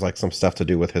reading, there's like some stuff to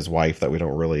do with his wife that we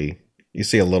don't really, you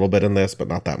see a little bit in this, but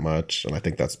not that much. And I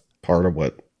think that's part of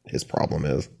what his problem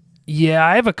is. Yeah,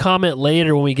 I have a comment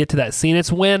later when we get to that scene.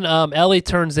 It's when Ellie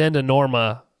turns into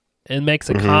Norma and makes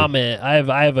a comment. I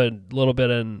have a little bit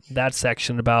in that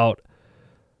section about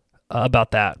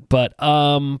that. But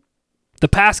the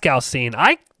Pascal scene,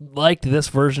 I liked this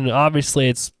version. Obviously,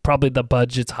 it's probably the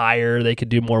budget's higher; they could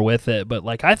do more with it. But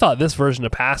like, I thought this version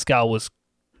of Pascal was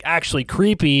actually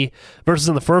creepy versus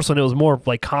in the first one, it was more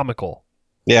like comical.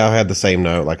 Yeah, I had the same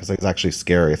note. Like, it's actually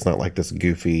scary. It's not like this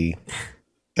goofy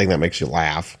thing that makes you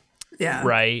laugh. Yeah.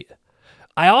 Right.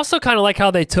 I also kind of like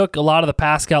how they took a lot of the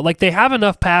Pascal. Like, they have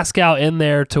enough Pascal in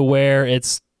there to where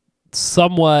it's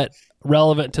somewhat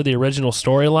relevant to the original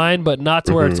storyline, but not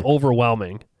to where it's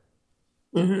overwhelming.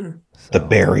 Mm-hmm. The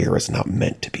barrier is not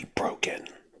meant to be broken.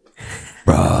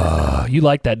 You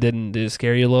like that, did it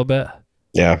scare you a little bit?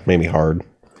 Yeah, made me hard.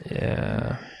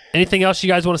 Yeah. Anything else you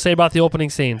guys want to say about the opening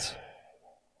scenes?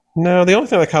 No, the only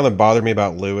thing that kind of bothered me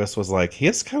about Lewis was like he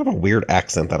has kind of a weird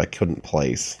accent that I couldn't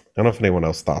place. I don't know if anyone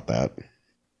else thought that.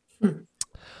 The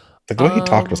way he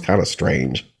talked was kind of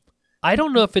strange. I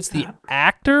don't know if it's the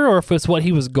actor or if it's what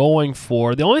he was going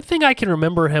for. The only thing I can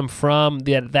remember him from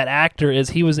that actor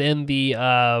is he was in the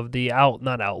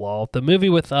movie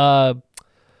with Tom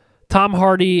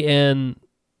Hardy and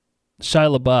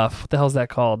Shia LaBeouf. What the hell's that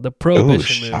called? The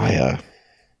Prohibition movie. Shia.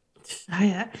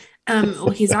 Shia. Well,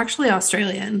 he's actually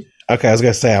Australian. Okay, I was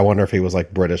gonna say I wonder if he was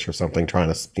like British or something,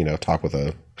 trying to talk with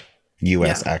a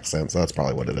U.S. accent. So that's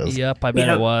probably what it is. Yep, I bet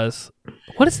it was.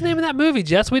 What is the name of that movie,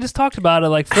 Jess? We just talked about it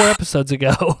like 4 episodes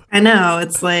ago. I know.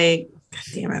 It's like, God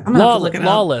damn it. I'm gonna have to look it up.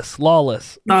 Lawless.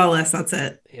 Lawless. That's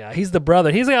it. Yeah, he's the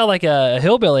brother. He's got like a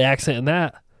hillbilly accent in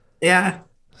that. Yeah.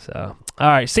 So, all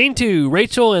right. Scene 2.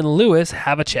 Rachel and Lewis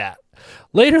have a chat.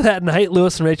 Later that night,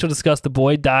 Lewis and Rachel discuss the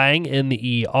boy dying in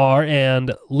the ER,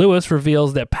 and Lewis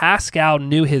reveals that Pascal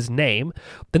knew his name.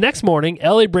 The next morning,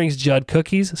 Ellie brings Judd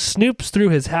cookies, snoops through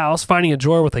his house, finding a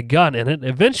drawer with a gun in it,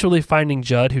 eventually finding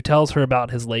Judd, who tells her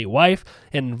about his late wife,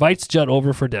 and invites Judd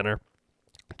over for dinner.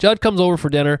 Judd comes over for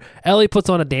dinner, Ellie puts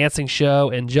on a dancing show,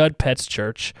 and Judd pets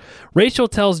Church. Rachel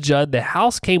tells Judd the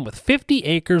house came with 50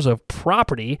 acres of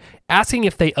property, asking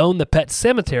if they own the pet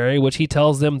cemetery, which he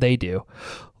tells them they do.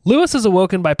 Lewis is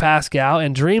awoken by Pascal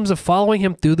and dreams of following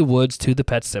him through the woods to the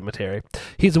pet cemetery.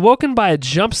 He's awoken by a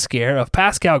jump scare of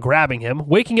Pascal grabbing him,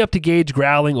 waking up to Gage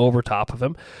growling over top of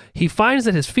him. He finds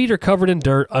that his feet are covered in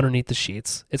dirt underneath the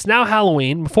sheets. It's now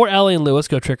Halloween. Before Ellie and Lewis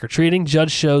go trick-or-treating, Judd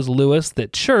shows Lewis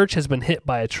that Church has been hit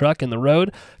by a truck in the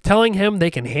road, telling him they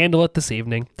can handle it this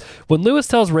evening. When Lewis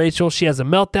tells Rachel, she has a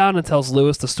meltdown and tells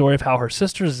Lewis the story of how her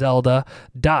sister Zelda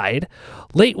died.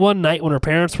 Late one night when her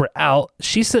parents were out,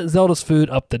 she sent Zelda's food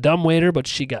up the dumbwaiter, but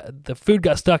the food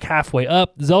got stuck halfway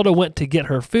up. Zelda went to get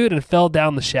her food and fell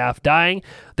down the shaft, dying.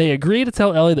 They agree to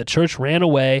tell Ellie that Church ran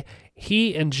away.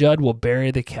 He and Judd will bury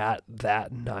the cat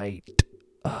that night.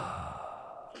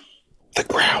 The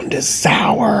ground is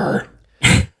sour.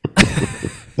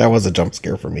 That was a jump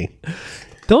scare for me.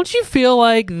 Don't you feel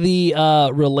like the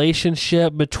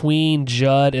relationship between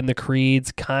Judd and the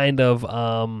Creeds kind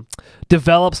of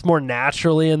develops more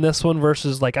naturally in this one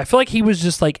versus like I feel like he was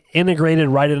just like integrated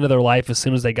right into their life as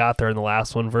soon as they got there in the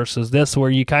last one versus this where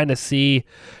you kind of see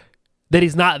that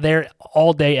he's not there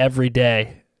all day every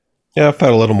day. Yeah, I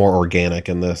felt a little more organic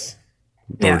in this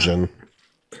version.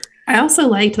 Yeah. I also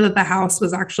liked that the house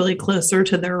was actually closer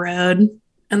to the road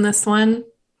in this one.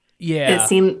 Yeah.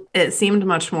 It seemed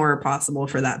much more possible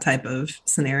for that type of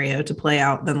scenario to play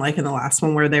out than like in the last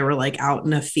one where they were like out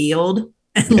in a field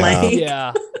and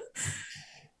yeah.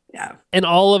 Yeah. And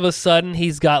all of a sudden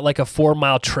he's got like a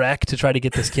 4-mile trek to try to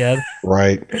get this kid.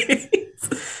 Right.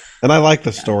 And I like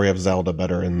the story of Zelda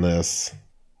better in this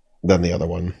than the other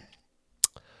one.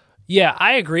 Yeah,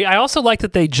 I agree. I also like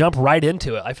that they jump right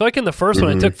into it. I feel like in the first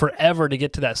one, it took forever to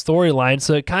get to that storyline,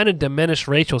 so it kind of diminished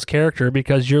Rachel's character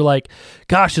because you're like,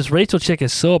 gosh, this Rachel chick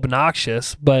is so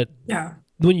obnoxious, but Yeah.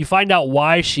 when you find out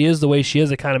why she is the way she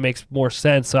is, it kind of makes more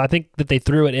sense. So I think that they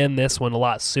threw it in this one a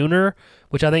lot sooner,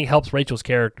 which I think helps Rachel's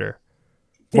character.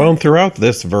 Well, and throughout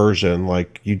this version,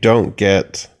 like, you don't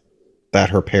get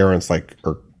that her parents, like,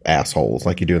 are assholes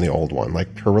like you do in the old one.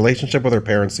 Like, her relationship with her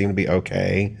parents seemed to be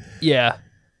okay. Yeah.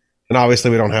 And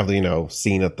obviously we don't have the,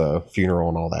 scene at the funeral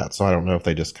and all that. So I don't know if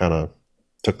they just kind of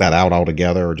took that out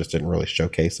altogether or just didn't really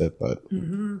showcase it. But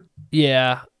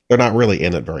Yeah. they're not really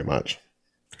in it very much.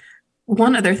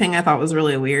 One other thing I thought was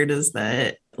really weird is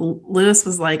that Lewis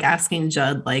was like asking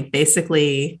Judd, like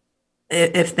basically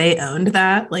if they owned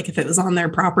that, like if it was on their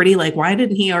property, like why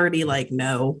didn't he already like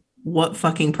know what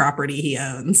fucking property he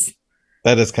owns?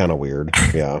 That is kind of weird.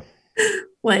 Yeah.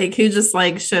 Like who just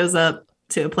like shows up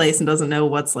to a place and doesn't know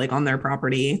what's like on their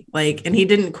property. Like, and he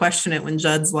didn't question it when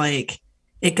Judd's like,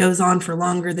 it goes on for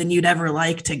longer than you'd ever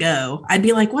like to go. I'd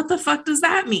be like, what the fuck does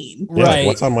that mean? Yeah, like, Right.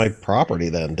 what's on my property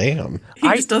then? Damn. He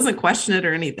I- just doesn't question it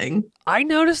or anything. I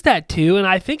noticed that too, and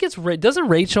I think doesn't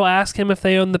Rachel ask him if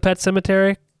they own the pet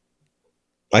cemetery?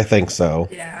 I think so.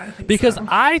 Yeah. I think Because so.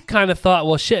 I kind of thought,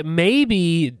 well, shit,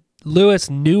 maybe Lewis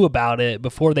knew about it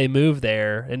before they moved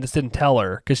there and just didn't tell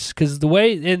her. Because the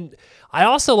way, and I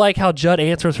also like how Judd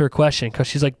answers her question, because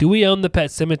she's like, do we own the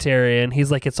pet cemetery? And he's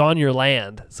like, it's on your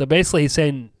land. So basically he's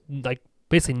saying, like,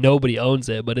 basically nobody owns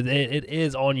it, but it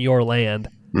is on your land,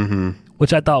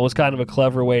 which I thought was kind of a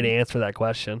clever way to answer that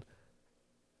question.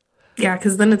 Yeah,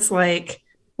 because then it's like,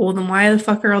 well, then why the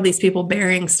fuck are all these people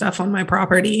burying stuff on my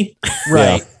property?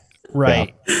 Right. Yeah.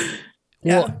 Right.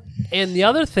 Yeah. Well, and the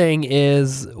other thing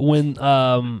is when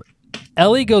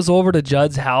Ellie goes over to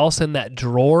Judd's house and that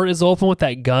drawer is open with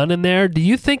that gun in there, do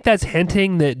you think that's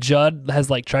hinting that Judd has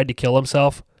like tried to kill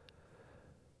himself?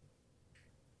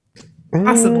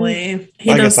 Possibly.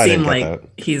 He I does guess I seem didn't get like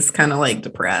he's kind of like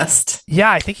depressed. Yeah,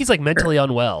 I think he's like mentally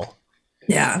unwell.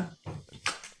 Yeah.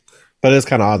 But it's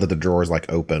kind of odd that the drawer is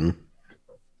like open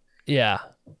Yeah.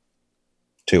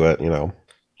 to it, you know.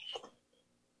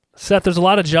 Seth, there's a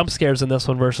lot of jump scares in this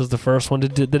one versus the first one.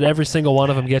 Did every single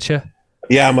one of them get you?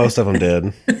 Yeah, most of them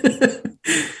did.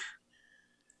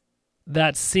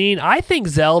 That scene, I think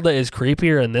Zelda is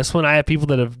creepier in this one. I have people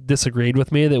that have disagreed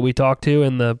with me that we talked to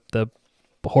in the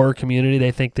horror community.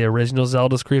 They think the original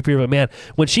Zelda's creepier. But man,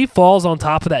 when she falls on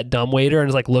top of that dumbwaiter and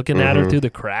is like looking at her through the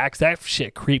cracks, that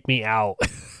shit creeped me out.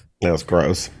 That was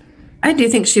gross. I do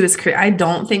think she was I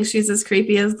don't think she's as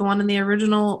creepy as the one in the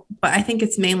original, but I think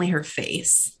it's mainly her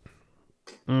face.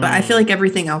 But I feel like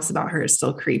everything else about her is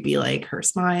still creepy, like her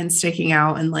spine sticking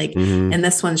out. And like in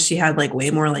this one, she had like way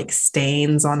more like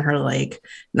stains on her like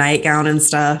nightgown and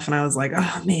stuff. And I was like,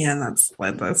 oh man,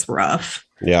 that's rough.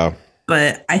 Yeah.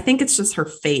 But I think it's just her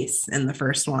face in the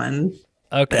first one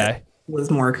Okay.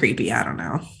 was more creepy. I don't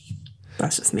know.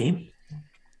 That's just me.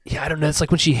 Yeah, I don't know. It's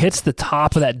like when she hits the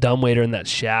top of that dumbwaiter in that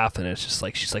shaft, and it's just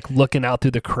like she's like looking out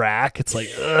through the crack. It's like,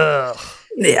 ugh.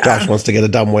 Yeah. Josh wants to get a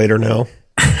dumb waiter now.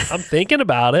 I'm thinking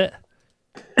about it.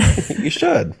 You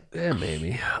should. Yeah,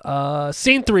 maybe.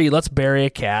 Scene 3, let's bury a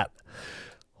cat.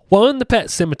 While in the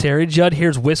pet cemetery, Judd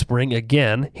hears whispering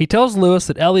again. He tells Lewis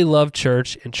that Ellie loved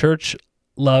Church and Church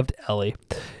loved Ellie.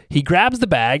 He grabs the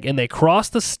bag and they cross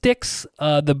the sticks,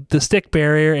 the stick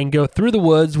barrier, and go through the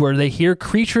woods where they hear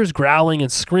creatures growling and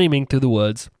screaming through the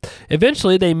woods.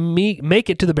 Eventually, they make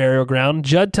it to the burial ground.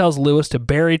 Judd tells Lewis to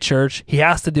bury Church. He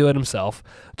has to do it himself.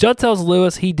 Judd tells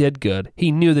Lewis he did good.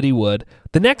 He knew that he would.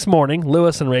 The next morning,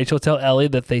 Lewis and Rachel tell Ellie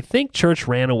that they think Church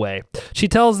ran away. She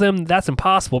tells them that's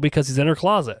impossible because he's in her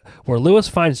closet, where Lewis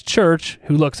finds Church,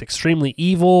 who looks extremely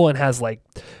evil and has like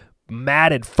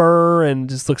matted fur and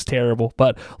just looks terrible.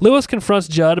 But Lewis confronts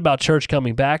Judd about Church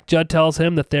coming back. Judd tells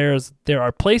him that there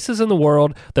are places in the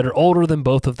world that are older than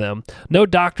both of them. No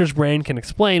doctor's brain can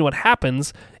explain what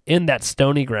happens in that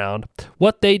stony ground.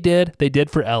 What they did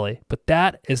for Ellie. But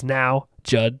that is now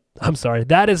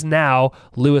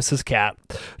Lewis's cat.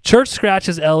 Church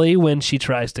scratches Ellie when she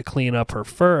tries to clean up her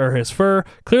fur or his fur.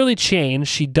 Clearly changed.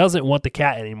 She doesn't want the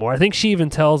cat anymore. I think she even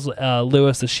tells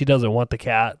Lewis that she doesn't want the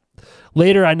cat.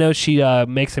 Later, I know she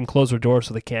makes him close her door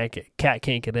so the cat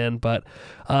can't get in. But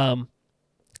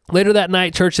later that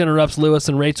night, Church interrupts Lewis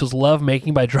and Rachel's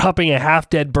lovemaking by dropping a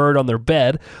half-dead bird on their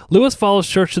bed. Lewis follows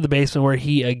Church to the basement where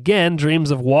he again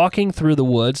dreams of walking through the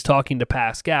woods talking to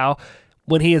Pascal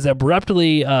when he is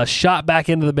abruptly shot back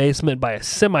into the basement by a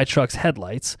semi-truck's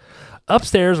headlights.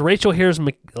 Upstairs, Rachel hears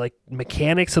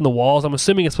mechanics in the walls. I'm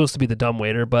assuming it's supposed to be the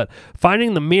dumbwaiter, but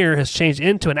finding the mirror has changed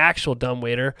into an actual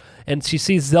dumbwaiter, and she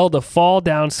sees Zelda fall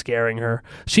down, scaring her.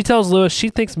 She tells Lewis she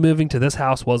thinks moving to this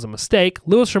house was a mistake.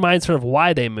 Lewis reminds her of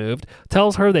why they moved,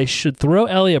 tells her they should throw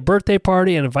Ellie a birthday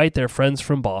party and invite their friends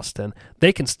from Boston.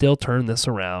 They can still turn this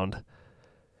around.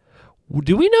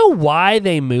 Do we know why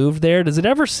they moved there? Does it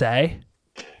ever say?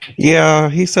 Yeah,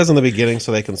 he says in the beginning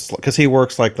so they can, because he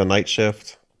works like the night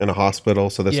shift in a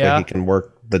hospital, so this way he can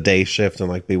work the day shift and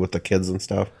like be with the kids and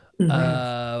stuff.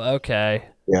 Okay.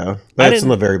 Yeah, that's in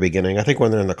the very beginning. I think when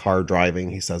they're in the car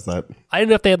driving, he says that. I didn't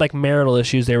know if they had like marital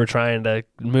issues they were trying to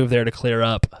move there to clear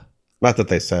up. Not that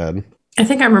they said. I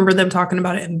think I remember them talking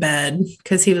about it in bed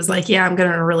because he was like, yeah, I'm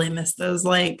going to really miss those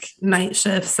like night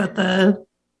shifts at the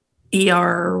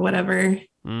ER or whatever.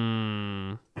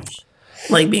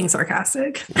 Like being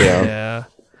sarcastic. Yeah. Yeah.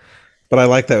 But I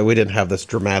like that we didn't have this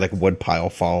dramatic woodpile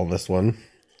fall in this one.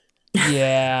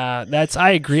 Yeah,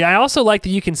 I agree. I also like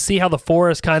that you can see how the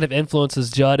forest kind of influences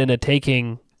Judd into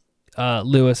taking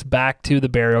Lewis back to the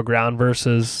burial ground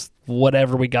versus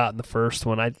whatever we got in the first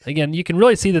one. Again, you can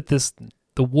really see that this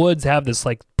the woods have this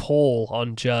like pull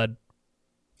on Judd.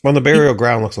 Well, the burial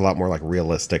ground looks a lot more like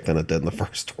realistic than it did in the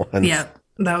first one. Yeah,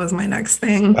 that was my next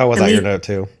thing. Oh, was And that your the- note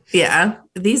too? Yeah,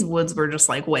 these woods were just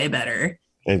like way better.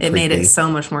 And It made creepy. it so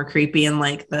much more creepy and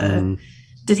like the. Mhm.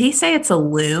 Did he say it's a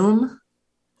loom?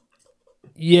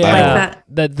 Yeah, Like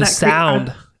the that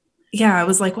sound. Yeah, I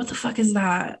was like, what the fuck is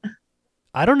that?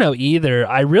 I don't know either.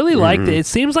 I really liked Mhm. it. It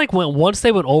seems like once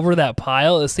they went over that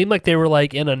pile, it seemed like they were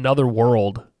like in another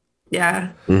world. Yeah.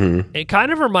 Mhm. It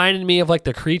kind of reminded me of like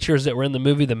the creatures that were in the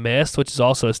movie The Mist, which is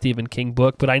also a Stephen King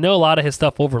book, but I know a lot of his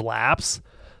stuff overlaps.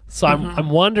 So I'm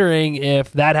wondering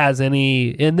if that has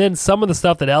any, and then some of the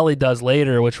stuff that Ellie does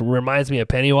later, which reminds me of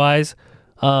Pennywise.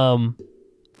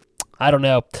 I don't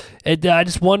know. I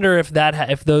just wonder if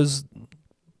if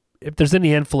there's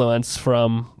any influence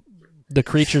from the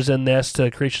creatures in this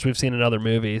to creatures we've seen in other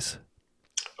movies.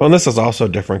 Well, and this is also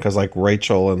different because like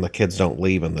Rachel and the kids don't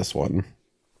leave in this one.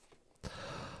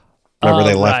 Remember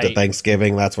they left right. at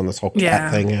Thanksgiving? That's when this whole cat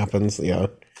Yeah. thing happens. Yeah.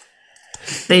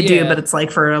 They do, Yeah. but it's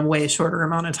like for a way shorter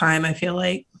amount of time. I feel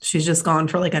like she's just gone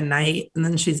for like a night and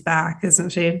then she's back, isn't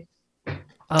she?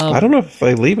 I don't know if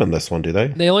they leave in this one, do they?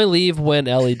 They only leave when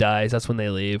Ellie dies. That's when they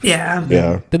leave. Yeah.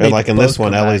 Yeah. Then And they like in both this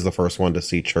one, come Ellie's back. the first one to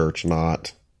see church,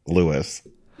 not Lewis.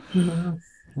 Mhm. Sounds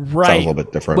Right. a little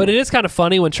bit different. But it is kind of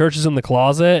funny when Church is in the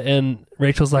closet and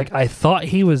Rachel's like, I thought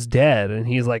he was dead. And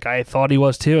he's like, I thought he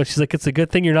was too. And she's like, it's a good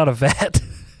thing you're not a vet.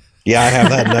 Yeah, I have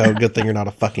that note. Good thing you're not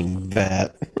a fucking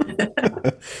vet.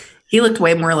 He looked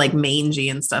way more like mangy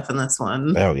and stuff in this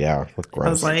one. Oh yeah, look gross. I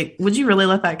was like, would you really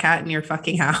let that cat in your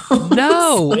fucking house?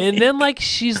 No. And then like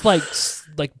she's like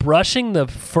brushing the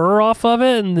fur off of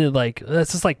it. And then, like,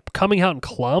 it's just like coming out in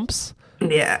clumps.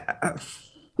 Yeah.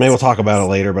 Maybe we'll talk about it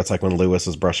later, but it's like when Lewis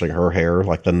is brushing her hair,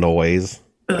 like the noise.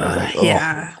 Ugh, Oh,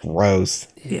 yeah. Gross.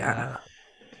 Yeah.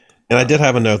 And I did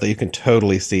have a note that you can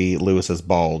totally see Lewis's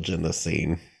bulge in this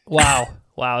scene. Wow.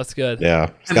 Wow. That's good. Yeah.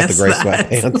 He's I got the missed gray that.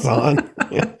 sweatpants on.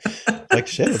 Yeah. Like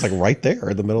shit, it's like right there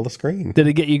in the middle of the screen. Did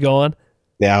it get you going?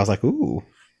 Yeah, I was like, ooh.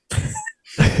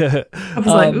 I was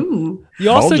like, Um, ooh. You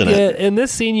also Bulging it. get in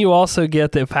this scene. You also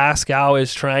get that Pascal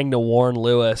is trying to warn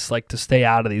Lewis like to stay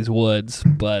out of these woods,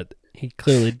 but he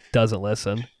clearly doesn't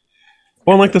listen.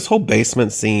 Well, like this whole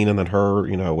basement scene and then her,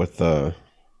 you know, with the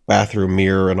bathroom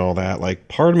mirror and all that, like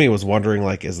part of me was wondering,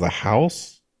 like, is the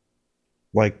house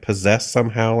like possessed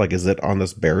somehow? Like, is it on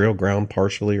this burial ground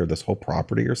partially or this whole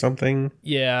property or something?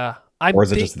 Yeah, Or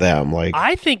is it just them? Like,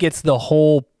 I think it's the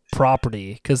whole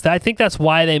property because I think that's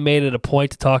why they made it a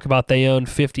point to talk about they own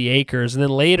 50 acres, and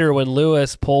then later when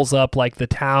Lewis pulls up like the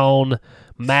town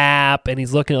map and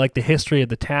he's looking at like the history of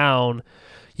the town,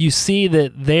 you see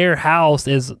that their house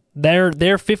is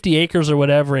their 50 acres or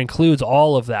whatever includes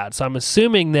all of that. So I'm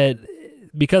assuming that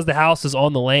because the house is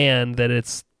on the land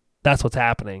that that's what's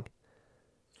happening.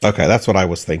 okay, that's what I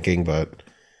was thinking, but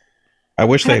I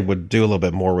wish they would do a little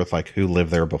bit more with like who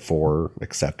lived there before,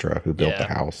 etc., who built Yeah.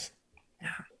 the house.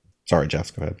 Sorry,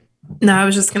 Jess, go ahead. No, I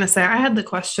was just going to say, I had the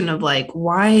question of like,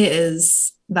 why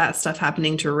is that stuff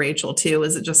happening to Rachel too?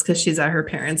 Is it just because she's at her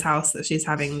parents' house that she's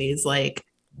having these like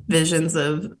visions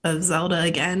of Zelda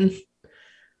again?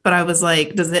 But I was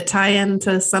like, does it tie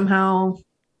into somehow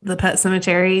the pet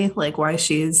cemetery? Like why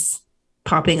she's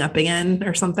popping up again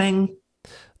or something?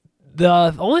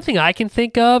 The only thing I can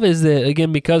think of is that,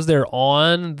 again, because they're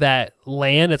on that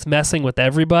land, it's messing with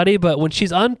everybody. But when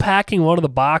she's unpacking one of the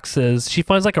boxes, she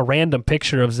finds like a random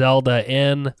picture of Zelda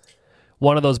in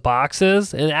one of those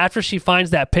boxes. And after she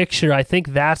finds that picture, I think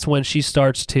that's when she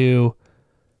starts to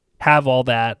have all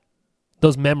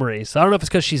those memories. I don't know if it's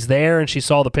because she's there and she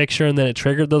saw the picture and then it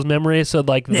triggered those memories. So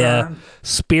like Yeah. the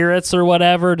spirits or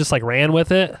whatever just like ran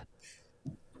with it.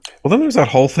 Well, then there's that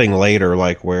whole thing later,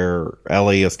 like where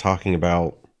Ellie is talking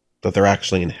about that they're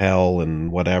actually in hell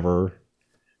and whatever.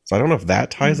 So I don't know if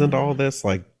that ties into all this.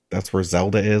 Like that's where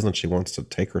Zelda is, and she wants to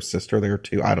take her sister there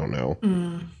too. I don't know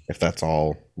if that's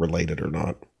all related or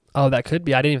not. Oh, that could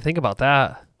be. I didn't even think about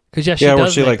that. Because yeah, she Yeah, where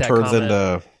does she make like that turns comment.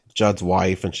 into Judd's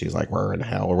wife, and she's like, "We're in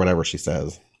hell" or whatever she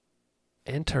says.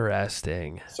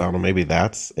 Interesting. So I don't know. Maybe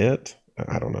that's it.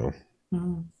 I don't know.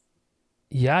 Mm.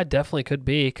 Yeah, it definitely could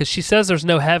be because she says there's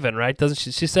no heaven, right? Doesn't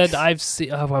she? She said, "I've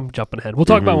seen." Oh, I'm jumping ahead. We'll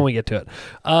talk about it when we get to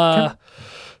it.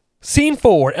 Scene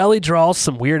 4. Ellie draws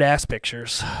some weird ass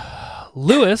pictures.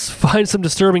 Lewis finds some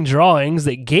disturbing drawings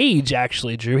that Gage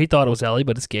actually drew. He thought it was Ellie,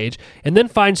 but it's Gage. And then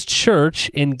finds Church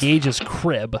in Gage's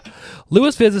crib.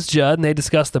 Lewis visits Judd and they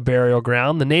discuss the burial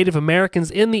ground. The Native Americans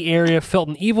in the area felt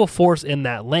an evil force in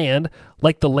that land.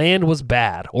 like the land was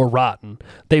bad or rotten.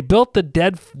 They built the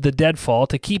deadfall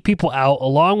to keep people out,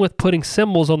 along with putting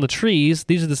symbols on the trees.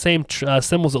 These are the same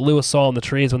symbols that Lewis saw on the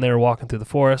trees when they were walking through the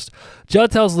forest.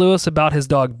 Judd tells Lewis about his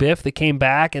dog Biff that came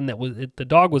back and the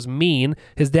dog was mean.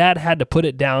 His dad had to put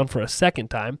it down for a second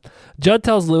time. Judd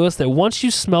tells Lewis that once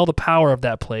you smell the power of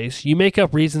that place, you make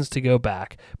up reasons to go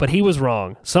back. But he was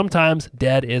wrong. Sometimes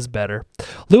dead is better.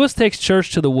 Lewis takes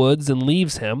Church to the woods and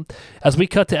leaves him as we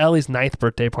cut to Ellie's 9th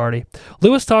birthday party.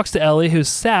 Lewis talks to Ellie, who's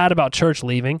sad about Church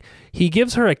leaving. He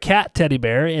gives her a cat teddy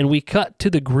bear, and we cut to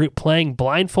the group playing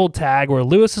blindfold tag, where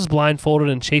Lewis is blindfolded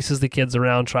and chases the kids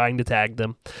around trying to tag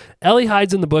them. Ellie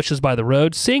hides in the bushes by the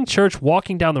road. Seeing Church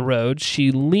walking down the road,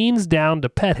 she leans down to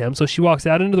pet him. So she walks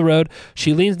out into the road.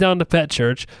 She leans down to pet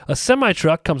Church. A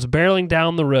semi-truck comes barreling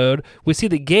down the road. We see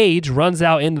that Gage runs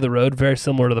out into the road, very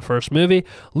similar to the first movie.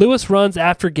 Lewis runs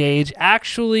after Gage,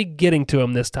 actually getting to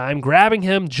him this time, grabbing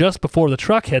him just before the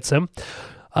truck hits him.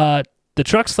 The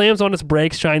truck slams on its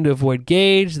brakes, trying to avoid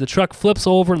Gage. The truck flips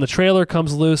over and the trailer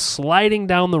comes loose, sliding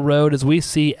down the road as we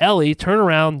see Ellie turn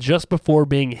around just before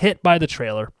being hit by the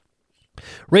trailer.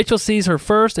 Rachel sees her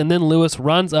first, and then Lewis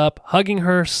runs up, hugging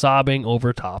her, sobbing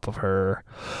over top of her.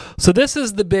 So this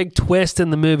is the big twist in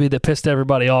the movie that pissed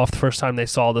everybody off the first time they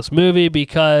saw this movie,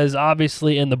 because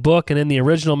obviously in the book and in the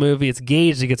original movie, it's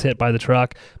Gage that gets hit by the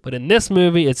truck. But in this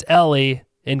movie, it's Ellie,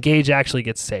 and Gage actually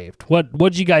gets saved. What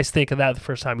did you guys think of that the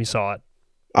first time you saw it?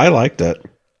 I liked it.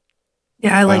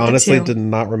 Yeah, I liked honestly it too. did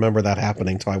not remember that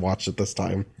happening until I watched it this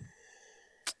time.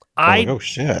 Oh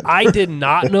shit! I did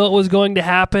not know it was going to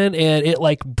happen, and it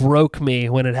like broke me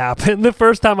when it happened. The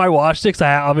first time I watched it, because I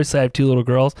have 2 little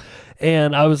girls,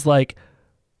 and I was like,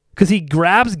 because he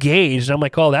grabs Gage, and I'm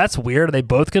like, oh, that's weird. Are they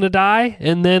both gonna die?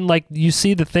 And then like you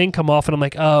see the thing come off, and I'm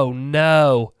like, oh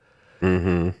no.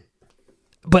 Mm-hmm.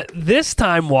 But this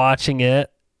time watching it,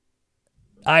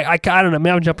 I don't know.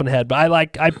 Maybe I'm jumping ahead, but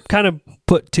I kind of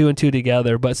put 2 and 2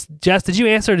 together. But Jess, did you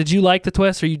answer? Did you like the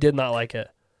twist, or you did not like it?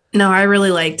 No, I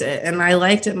really liked it. And I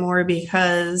liked it more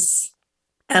because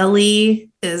Ellie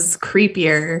is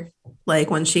creepier, like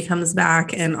when she comes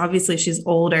back. And obviously she's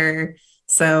older.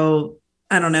 So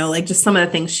I don't know, like just some of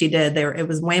the things she did, it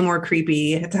was way more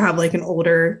creepy to have like an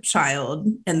older child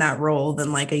in that role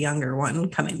than like a younger one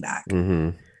coming back.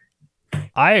 Mm-hmm.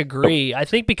 I agree. I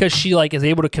think because she like is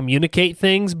able to communicate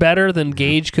things better than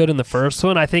Gage could in the first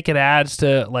one, I think it adds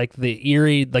to like the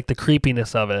eerie, like the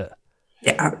creepiness of it.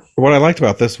 Yeah. What I liked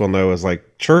about this one though is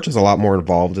like Church is a lot more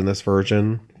involved in this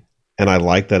version, and I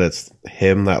like that it's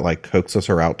him that like coaxes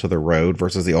her out to the road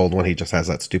versus the old one. He just has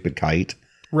that stupid kite,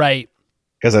 Right.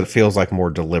 because it feels like more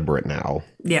deliberate now.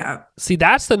 Yeah. See,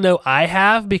 that's the note I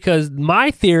have, because my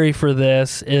theory for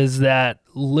this is that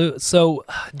so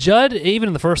Judd, even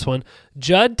in the first one,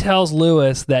 Judd tells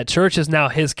Lewis that Church is now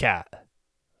his cat.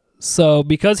 So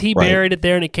because he buried it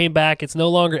there and it came back, it's no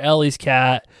longer Ellie's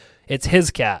cat, it's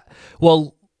his cat.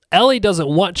 Well, Ellie doesn't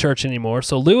want Church anymore,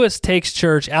 so Lewis takes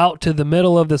Church out to the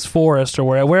middle of this forest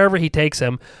or wherever he takes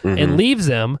him and leaves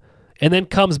him, and then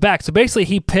comes back. So basically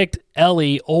he picked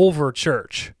Ellie over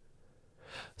Church.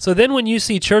 So then when you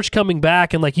see Church coming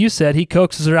back, and like you said, he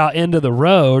coaxes her out into the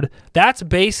road, that's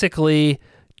basically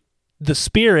the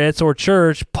spirits or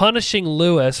Church punishing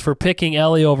Lewis for picking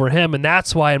Ellie over him, and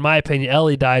that's why, in my opinion,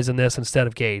 Ellie dies in this instead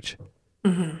of Gage.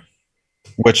 Mm-hmm.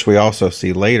 Which we also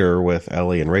see later with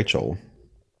Ellie and Rachel,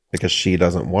 because she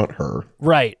doesn't want her.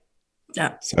 Right.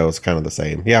 Yeah. So it's kind of the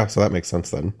same. Yeah, so that makes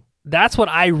sense then. That's what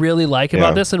I really like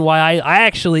about this, and why I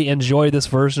actually enjoy this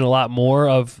version a lot more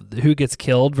of who gets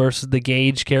killed versus the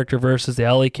Gage character versus the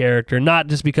Ellie character. Not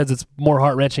just because it's more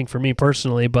heart-wrenching for me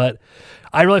personally, but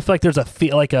I really feel like there's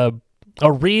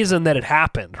a reason that it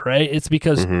happened, right? It's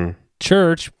because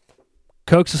Church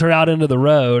coaxes her out into the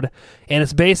road, and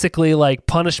it's basically like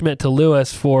punishment to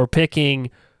Lewis for picking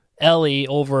Ellie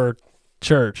over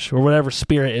Church or whatever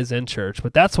spirit is in Church.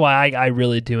 But that's why I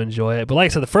really do enjoy it. But like I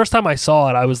said, the first time I saw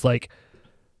it, I was like,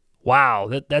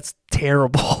 wow, that's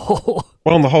terrible.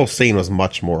 Well, and the whole scene was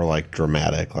much more like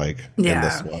dramatic, like in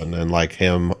this one, and like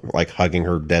him like hugging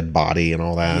her dead body and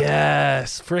all that.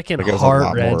 Yes, freaking Like, it was a lot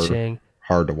heart-wrenching. more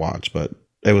hard to watch, but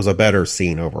it was a better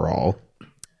scene overall.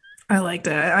 I liked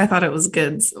it. I thought it was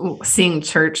good seeing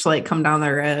Church like come down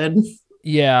the road.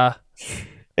 Yeah.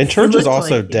 And Church is looked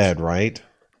also like dead, right?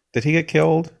 Did he get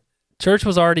killed Church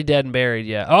was already dead and buried,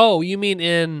 yeah. Oh, you mean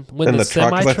in when the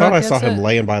truck? Because I thought I saw him late.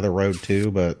 laying by the road too,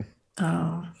 but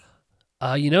Oh.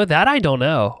 That I don't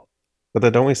know.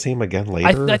 then don't we see him again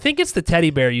later? I think it's the teddy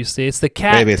bear you see. It's the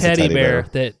cat Maybe it's the teddy teddy bear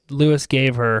bear. that Lewis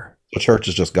gave her. The Church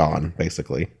is just gone,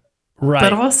 basically. Right.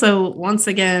 But also, once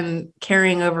again,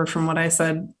 carrying over from what I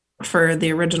said for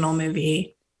the original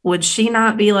movie, would she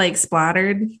not be like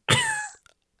splattered?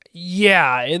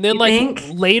 Yeah, and then You like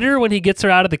think? later when he gets her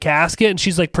out of the casket and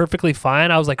she's like perfectly fine,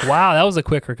 I was like, wow, that was a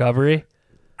quick recovery.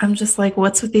 I'm just like,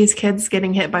 what's with these kids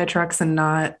getting hit by trucks and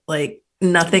not like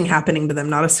nothing happening to them?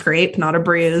 Not a scrape, not a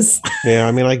bruise. Yeah,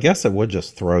 I mean, I guess it would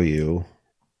just throw you.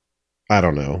 I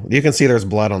don't know. You can see there's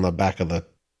blood on the back of the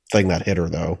thing that hit her,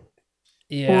 though.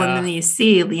 Yeah. Well, and then you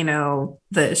see, you know,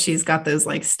 that she's got those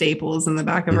like staples in the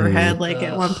back of her Mhm. head, like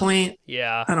at one point.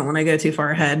 Yeah. I don't want to go too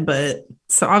far ahead, but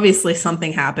so obviously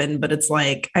something happened, but it's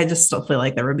like, I just still feel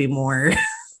like there would be more.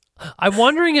 I'm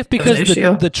wondering if because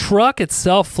issue. the truck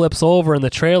itself flips over and the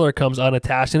trailer comes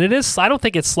unattached, and it is, I don't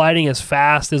think it's sliding as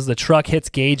fast as the truck hits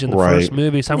Gage in the Right. first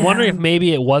movie. So I'm wondering Yeah. if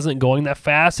maybe it wasn't going that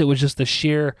fast. It was just the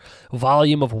sheer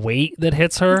volume of weight that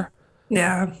hits her.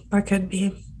 Yeah, that could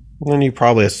be. And you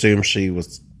probably assume she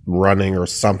was running or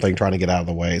something trying to get out of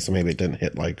the way, so maybe it didn't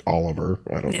hit like all of her.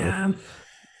 I don't know. Yeah.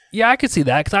 Yeah, I could see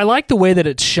that because I like the way that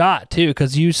it's shot too.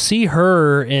 Because you see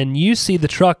her and you see the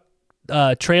truck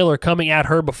trailer coming at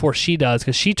her before she does.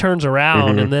 Because she turns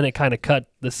around Mhm. and then it kind of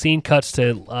the scene cuts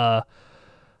to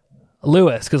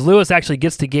Lewis. Because Lewis actually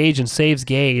gets to Gage and saves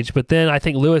Gage, but then I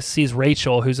think Lewis sees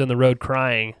Rachel who's in the road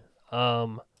crying.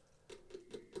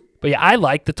 But yeah, I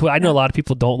like the I know a lot of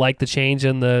people don't like the change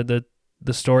in the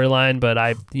storyline, but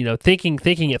I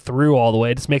thinking it through all the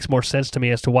way, it just makes more sense to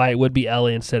me as to why it would be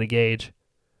Ellie instead of Gage.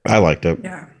 I liked it.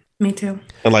 Yeah, me too.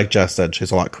 And like Jess said, she's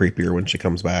a lot creepier when she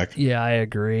comes back. Yeah, I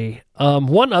agree.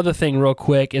 One other thing real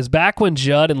quick is back when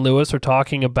Judd and Lewis are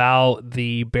talking about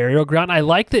the burial ground, I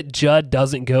like that Judd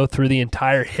doesn't go through the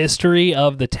entire history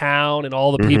of the town and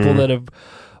all the people that have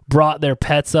brought their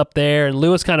pets up there, and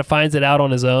Lewis kind of finds it out on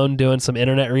his own doing some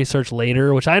internet research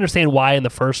later, which I understand why in the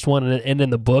first one and in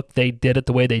the book they did it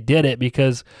the way they did it,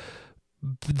 because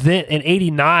then in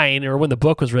 89 or when the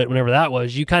book was written, whenever that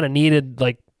was, you kind of needed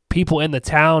like people in the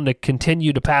town to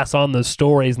continue to pass on those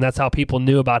stories, and that's how people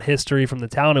knew about history from the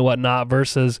town and whatnot,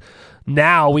 versus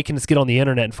now we can just get on the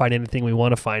internet and find anything we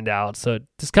want to find out. So it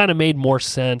just kind of made more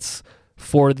sense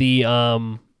for the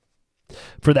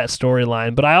for that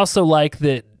storyline. But I also like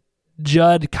that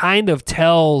Judd kind of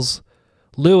tells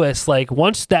Lewis, like,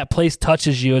 once that place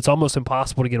touches you, it's almost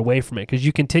impossible to get away from it, because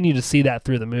you continue to see that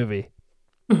through the movie.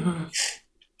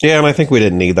 Yeah, and I think we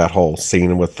didn't need that whole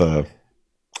scene with the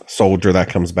soldier that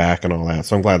comes back and all that.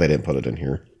 So I'm glad they didn't put it in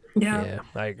here. Yeah. Yeah,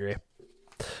 I agree.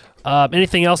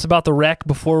 Anything else about the wreck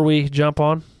before we jump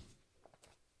on?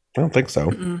 I don't think so.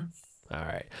 All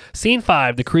right. Scene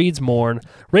 5, the Creeds mourn.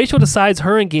 Rachel decides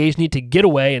her and Gage need to get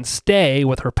away and stay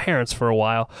with her parents for a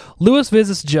while. Lewis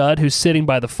visits Judd, who's sitting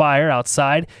by the fire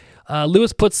outside.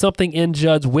 Lewis puts something in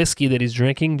Judd's whiskey that he's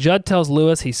drinking. Judd tells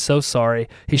Lewis he's so sorry.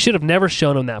 He should have never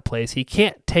shown him that place. He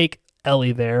can't take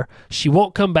Ellie there. She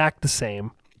won't come back the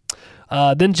same.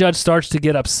 Then Judd starts to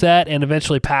get upset and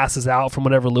eventually passes out from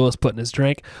whatever Lewis put in his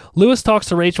drink. Lewis talks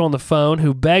to Rachel on the phone,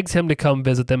 who begs him to come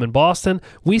visit them in Boston.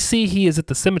 We see he is at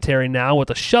the cemetery now with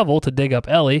a shovel to dig up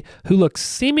Ellie, who looks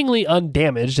seemingly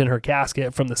undamaged in her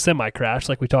casket from the semi-crash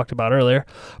like we talked about earlier.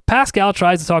 Pascal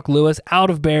tries to talk Lewis out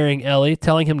of burying Ellie,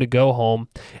 telling him to go home.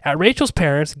 At Rachel's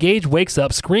parents', Gage wakes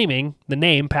up screaming the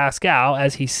name Pascal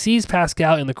as he sees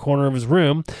Pascal in the corner of his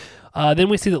room. Then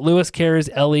we see that Lewis carries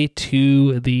Ellie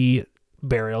to the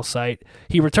burial site.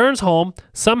 He returns home,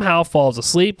 somehow falls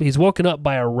asleep. He's woken up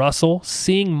by a rustle,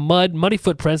 seeing muddy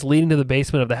footprints leading to the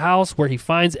basement of the house, where he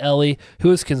finds Ellie,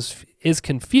 who is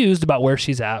confused about where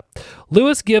she's at.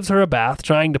 Lewis gives her a bath,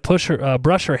 trying to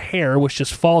brush her hair, which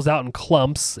just falls out in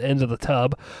clumps into the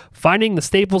tub. Finding the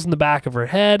staples in the back of her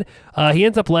head, he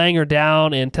ends up laying her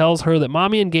down and tells her that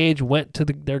Mommy and Gage went to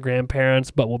their grandparents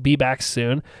but will be back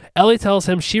soon. Ellie tells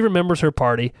him she remembers her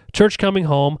party, church coming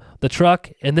home, the truck,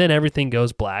 and then everything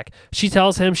goes black. She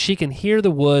tells him she can hear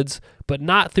the woods, but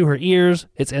not through her ears.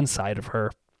 It's inside of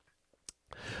her.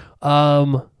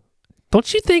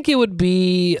 Don't you think it would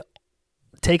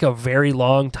take a very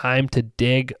long time to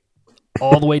dig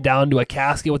all the way down to a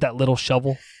casket with that little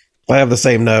shovel? I have the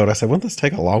same note. I said, wouldn't this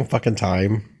take a long fucking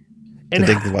time to And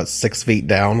dig, 6 feet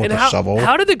down with a shovel?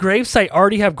 How did the gravesite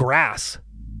already have grass?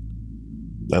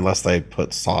 Unless they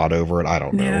put sod over it. I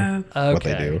don't know Yeah. what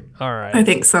they do. All right. I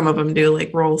think some of them do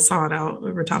like roll sod out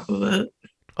over top of it.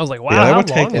 I was like, wow, Yeah, that how would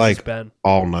long take, has like, this been?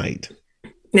 All night.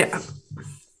 Yeah.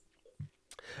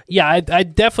 Yeah, I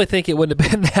definitely think it wouldn't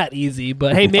have been that easy.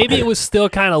 But hey, maybe it was still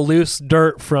kind of loose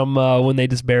dirt from when they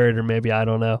just buried her. Maybe, I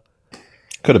don't know.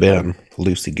 Could have been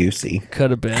loosey-goosey.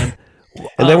 Could have been.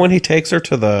 And then when he takes her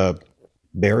to the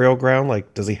burial ground,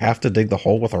 like, does he have to dig the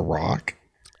hole with a rock?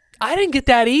 I didn't get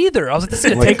that either. I was like, this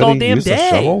is going to Like, take could all he damn use the day.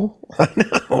 shovel? I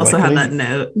know. Also like, had could that he-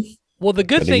 note. Well, the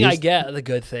good But thing I he's- get, the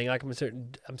good thing, like I'm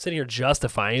sitting here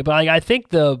justifying it, but like, I think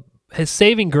his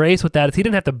saving grace with that is he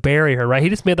didn't have to bury her, right? He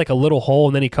just made like a little hole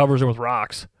and then he covers her with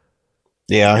rocks.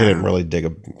 Yeah, he didn't really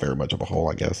dig very much of a hole,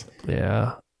 I guess.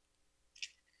 Yeah.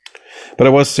 But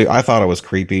I thought it was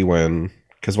creepy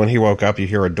because when he woke up, you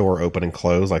hear a door open and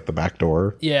close, like the back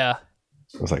door. Yeah.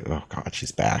 I was like, oh God,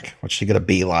 she's back. What's she gonna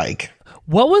be like?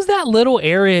 What was that little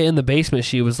area in the basement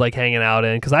she was like hanging out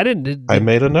in? Because I didn't. I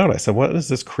made a note. I said, what is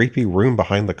this creepy room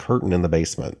behind the curtain in the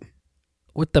basement?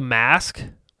 With the mask?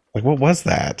 Like, what was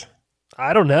that?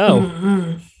 I don't know.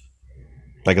 Mhm.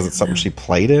 Like, is it something she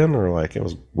played in, or like it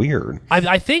was weird?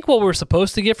 I think what we're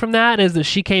supposed to get from that is that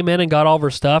she came in and got all of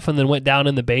her stuff and then went down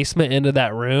in the basement into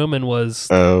that room and was.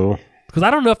 Oh, Because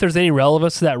I don't know if there's any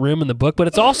relevance to that room in the book, but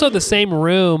it's also the same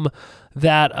room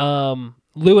that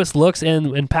Lewis looks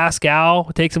in when Pascal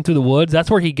takes him through the woods. That's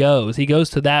where he goes. He goes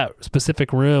to that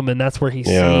specific room, and that's where he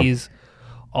Yeah. sees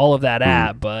all of that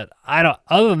at. But I don't.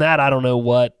 Other than that, I don't know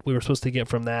what we were supposed to get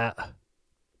from that.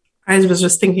 I was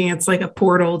just thinking it's like a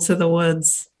portal to the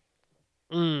woods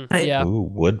Type- Yeah, ooh,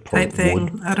 wood Type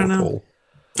thing. I don't know. portal.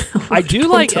 I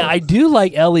do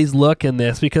like Ellie's look in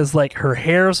this because like her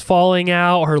hair's falling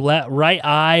out, her right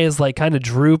eye is like kind of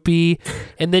droopy,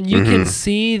 and then you can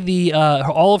see the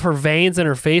all of her veins in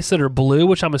her face that are blue,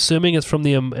 which I'm assuming is from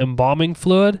the embalming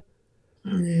fluid.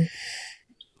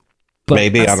 But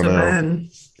Maybe, I Must don't have know. been.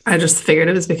 I just figured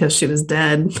it was because she was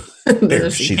dead.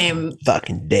 Then she She's came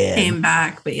fucking dead.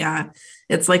 back. But yeah,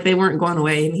 it's like they weren't going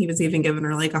away, and he was even giving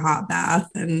her like a hot bath,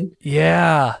 and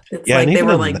Yeah, it's Yeah, like and they even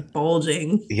were in like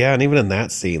bulging. Yeah, and even in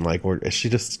that scene, like, she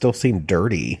just still seemed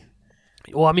dirty.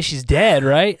 well, I mean she's dead,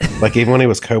 right? Like, even when he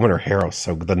was combing her hair,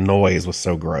 the noise was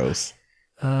so gross.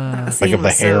 That Like, scene of the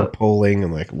was hair so- pulling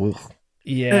and like, ugh.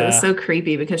 Yeah, It was so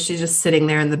creepy because she's just sitting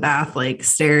there in the bath, like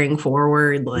staring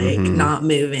forward, like Mhm. not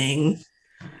moving.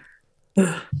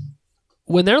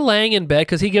 when they're laying in bed,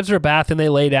 because he gives her a bath and they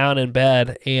lay down in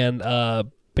bed and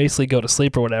basically go to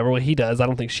sleep or whatever. Well, he does. I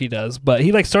don't think she does, but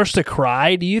he like starts to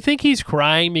cry. Do you think he's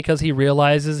crying because he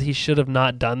realizes he should have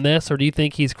not done this, or do you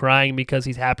think he's crying because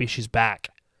he's happy she's back?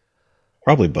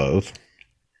 Probably both.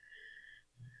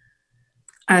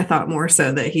 I thought more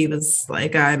so that he was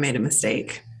like, I made a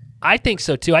mistake. I think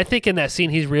so too. I think in that scene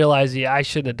he's realized, yeah, I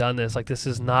shouldn't have done this. Like this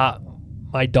is not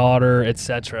my daughter,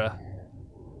 etc.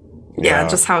 Yeah,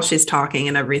 just how she's talking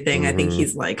and everything. I think Mhm.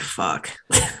 he's like, fuck,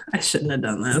 I shouldn't have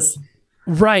done this.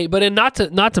 Right, but and not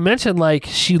to mention like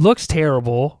she looks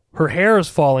terrible. Her hair is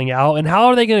falling out, and how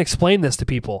are they going to explain this to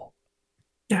people?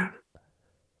 Yeah.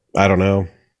 I don't know.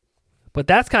 But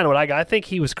that's kind of what I got. I think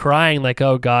he was crying like,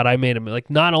 "Oh God, I made him like.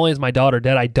 Not only is my daughter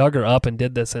dead, I dug her up and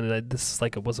did this, and this is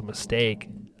like it was a mistake."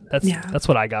 That's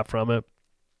what I got from it.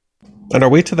 And are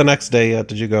we to the next day yet?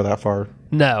 Did you go that far?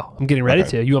 No, I'm getting ready Okay.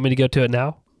 to. You want me to go to it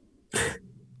now?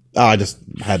 Oh, I just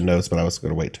had notes, but I was going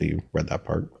to wait till you read that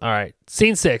part. All right.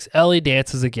 Scene 6. Ellie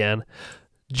dances again.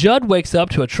 Judd wakes up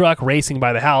to a truck racing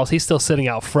by the house. He's still sitting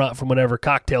out front from whatever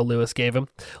cocktail Lewis gave him.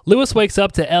 Lewis wakes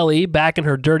up to Ellie back in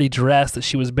her dirty dress that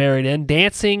she was buried in,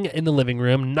 dancing in the living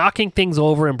room, knocking things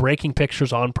over and breaking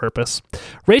pictures on purpose.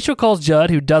 Rachel calls Judd,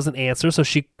 who doesn't answer,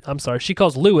 she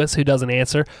calls Lewis, who doesn't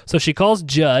answer, so she calls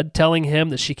Judd, telling him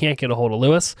that she can't get a hold of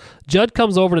Lewis. Judd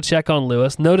comes over to check on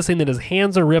Lewis, noticing that his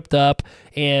hands are ripped up,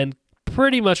 and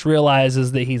pretty much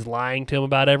realizes that he's lying to him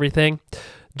about everything.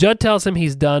 Judd tells him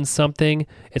he's done something.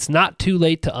 It's not too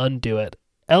late to undo it.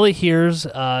 Ellie hears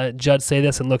Judd say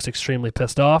this and looks extremely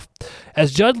pissed off.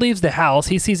 As Judd leaves the house,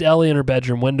 he sees Ellie in her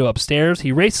bedroom window upstairs.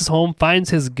 He races home,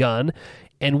 finds his gun,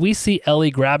 and we see Ellie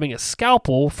grabbing a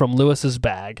scalpel from Lewis's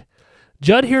bag.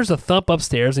 Judd hears a thump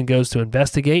upstairs and goes to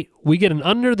investigate. We get an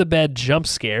under-the-bed jump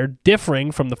scare, differing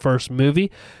from the first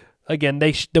movie. Again,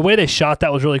 the way they shot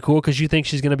that was really cool because you think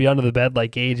she's going to be under the bed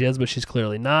like Gage is, but she's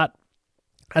clearly not.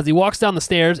 As he walks down the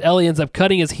stairs, Ellie ends up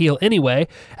cutting his heel anyway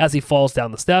as he falls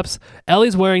down the steps.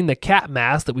 Ellie's wearing the cat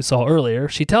mask that we saw earlier.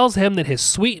 She tells him that his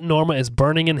sweet Norma is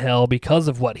burning in hell because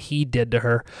of what he did to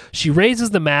her. She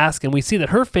raises the mask and we see that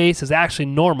her face is actually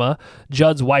Norma,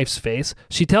 Judd's wife's face.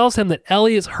 She tells him that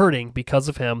Ellie is hurting because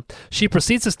of him. She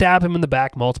proceeds to stab him in the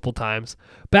back multiple times.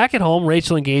 Back at home,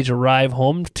 Rachel and Gage arrive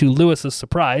home to Lewis's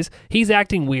surprise. He's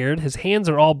acting weird, his hands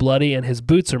are all bloody and his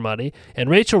boots are muddy, and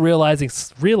Rachel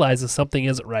realizes something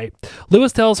isn't right.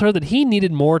 Lewis tells her that he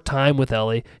needed more time with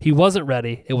Ellie. He wasn't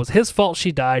ready. It was his fault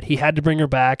she died. He had to bring her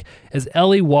back as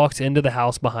Ellie walks into the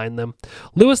house behind them.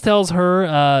 Lewis tells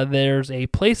her there's a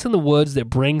place in the woods that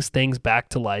brings things back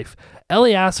to life.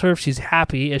 Ellie asks her if she's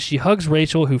happy as she hugs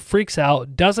Rachel, who freaks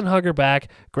out, doesn't hug her back,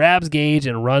 grabs Gage,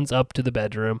 and runs up to the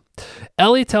bedroom.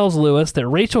 Ellie tells Lewis that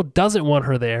Rachel doesn't want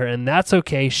her there, and that's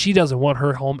okay. She doesn't want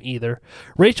her home either.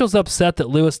 Rachel's upset that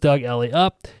Lewis dug Ellie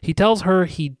up. He tells her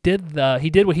he did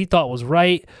what he thought was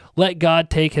right. Let God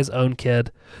take his own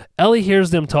kid. Ellie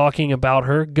hears them talking about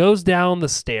her, goes down the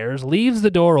stairs, leaves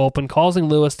the door open, causing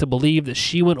Lewis to believe that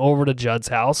she went over to Judd's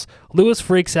house. Lewis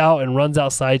freaks out and runs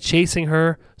outside, chasing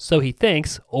her, so he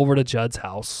thinks, over to Judd's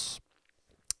house.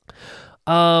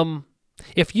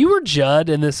 If you were Judd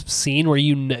in this scene where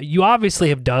you obviously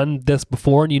have done this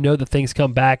before and you know that things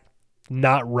come back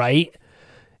not right,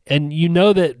 and you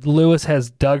know that Lewis has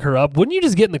dug her up, wouldn't you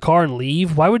just get in the car and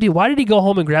leave? Why did he go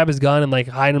home and grab his gun and like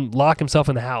lock himself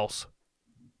in the house?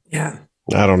 Yeah.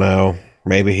 I don't know.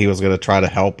 Maybe he was going to try to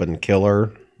help and kill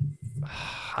her.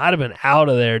 I'd have been out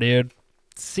of there, dude.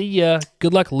 See ya.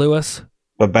 Good luck, Lewis.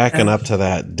 But backing up to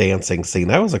that dancing scene,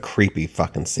 that was a creepy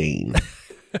fucking scene.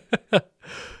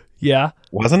 Yeah.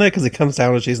 Wasn't it? Because he comes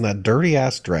down and she's in that dirty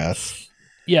ass dress.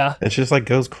 Yeah. And she just like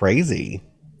goes crazy.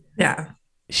 Yeah.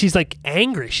 She's like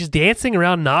angry. She's dancing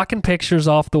around, knocking pictures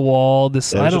off the wall. It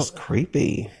was just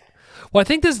creepy. Well, I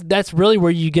think that's really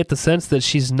where you get the sense that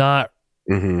she's not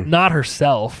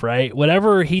herself, right?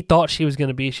 Whatever he thought she was going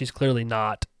to be, she's clearly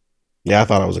not. Yeah, I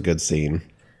thought it was a good scene.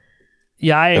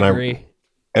 Yeah, I agree.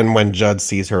 And when Judd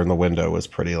sees her in the window, it was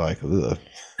pretty like, ugh.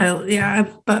 I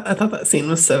thought that scene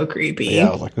was so creepy. Yeah,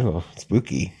 I was like, oh,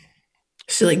 spooky.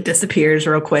 She like disappears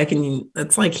real quick, and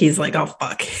it's like he's like, oh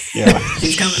fuck, Yeah,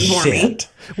 she's coming for me.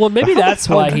 Well, maybe that's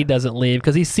why he doesn't leave,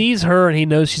 because he sees her and he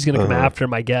knows she's going to come after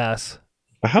him, I guess.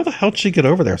 But how the hell did she get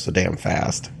over there so damn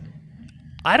fast?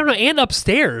 I don't know. And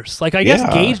upstairs. Like, I guess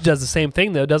Gage does the same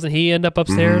thing, though. Doesn't he end up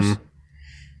upstairs? Mm-hmm.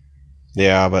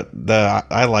 Yeah, but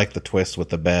I like the twist with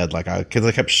the bed. Like, because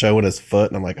I kept showing his foot,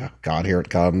 and I'm like, oh, God, here it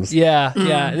comes. Yeah,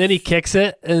 yeah. And then he kicks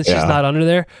it, and she's not under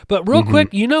there. But real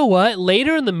quick, you know what?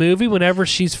 Later in the movie, whenever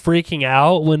she's freaking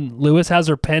out, when Lewis has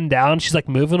her pinned down, she's, like,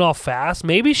 moving all fast.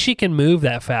 Maybe she can move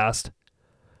that fast.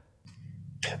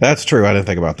 That's true. I didn't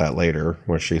think about that later,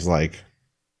 where she's, like,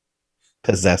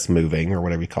 possessed moving, or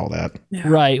whatever you call that. Yeah.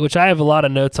 Right, which I have a lot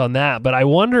of notes on that. But I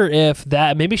wonder if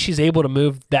maybe she's able to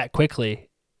move that quickly.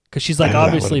 Because she's like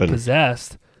obviously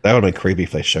possessed. That would have been creepy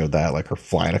if they showed that, like her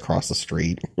flying across the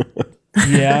street.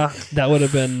 Yeah, that would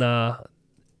have been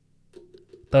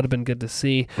good to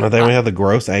see. But then we have the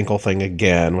gross ankle thing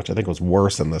again, which I think was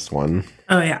worse in this one.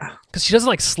 Oh yeah, because she doesn't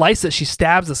like slice it; she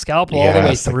stabs the scalpel all the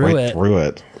way through it. Through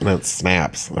it, and then it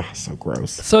snaps. Oh, so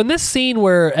gross. So in this scene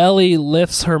where Ellie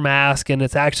lifts her mask and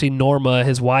it's actually Norma,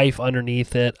 his wife,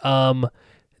 underneath it.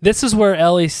 This is where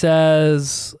Ellie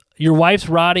says, your wife's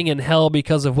rotting in hell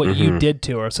because of what you did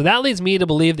to her. So that leads me to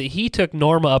believe that he took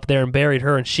Norma up there and buried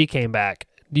her and she came back.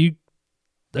 Do you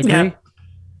agree?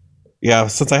 Yeah,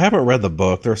 since I haven't read the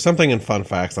book, there's something in Fun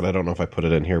Facts that I don't know if I put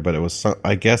it in here, but it was,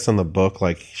 I guess in the book,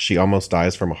 like she almost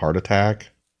dies from a heart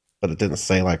attack, but it didn't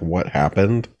say like what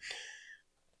happened.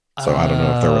 So I don't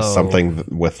know if there was something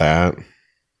with that.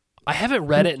 I haven't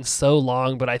read it in so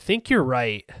long, but I think you're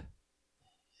right.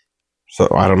 So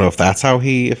I don't know if that's how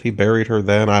if he buried her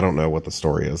then. I don't know what the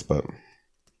story is, but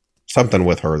something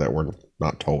with her that we're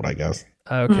not told, I guess.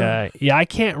 Okay. Yeah, I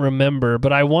can't remember,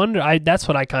 but I wonder, that's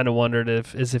what I kind of wondered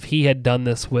if he had done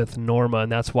this with Norma,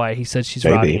 and that's why he said she's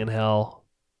rotting in hell.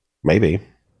 Maybe.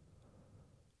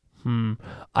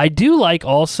 I do like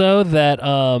also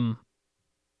that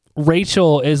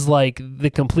Rachel is like the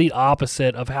complete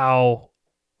opposite of how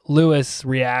Lewis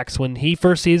reacts. When he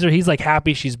first sees her, he's like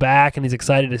happy she's back and he's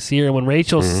excited to see her. And when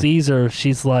Rachel sees her,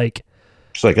 she's like,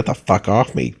 get the fuck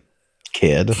off me,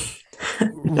 kid.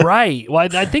 Right. Well,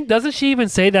 I think, doesn't she even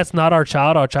say that's not our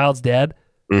child? Our child's dead.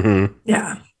 Mm-hmm.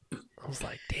 Yeah. I was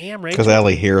like, damn, Rachel. Because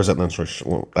Ellie hears it, and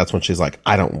then that's when she's like,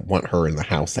 I don't want her in the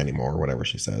house anymore, or whatever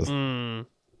she says.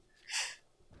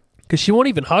 Because she won't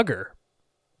even hug her.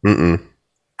 Mm-mm.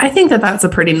 I think that's a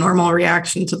pretty normal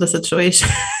reaction to the situation.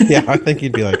 Yeah, I think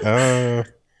you'd be like,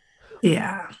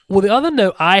 Yeah. Well, the other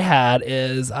note I had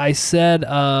is I said,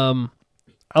 I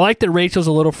like that Rachel's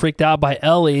a little freaked out by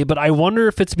Ellie, but I wonder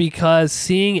if it's because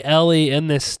seeing Ellie in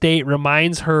this state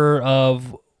reminds her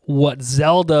of what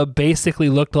Zelda basically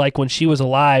looked like when she was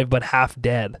alive, but half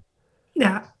dead.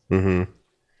 Yeah. Mm-hmm.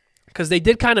 Because they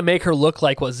did kind of make her look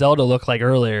like what Zelda looked like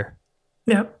earlier.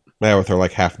 Yep. Yeah, with her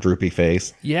like half droopy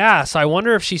face. Yeah, so I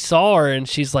wonder if she saw her and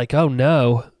she's like, oh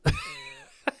no.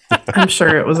 I'm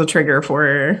sure it was a trigger for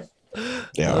her.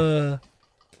 Yeah.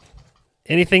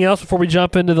 Anything else before we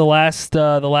jump into the last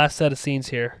set of scenes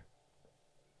here?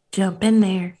 Jump in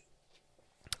there.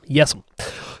 Yes.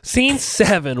 Scene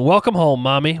 7. Welcome home,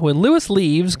 mommy. When Lewis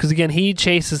leaves, because again he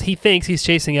thinks he's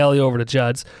chasing Ellie over to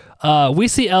Judd's. We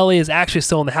see Ellie is actually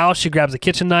still in the house. She grabs a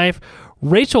kitchen knife.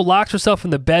 Rachel locks herself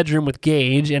in the bedroom with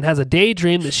Gage and has a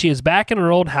daydream that she is back in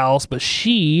her old house, but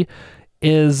she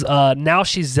is now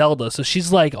she's Zelda. So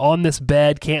she's like on this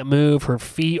bed, can't move. Her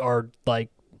feet are like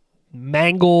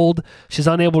mangled. She's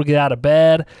unable to get out of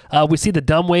bed. We see the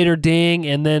dumbwaiter ding,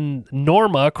 and then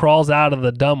Norma crawls out of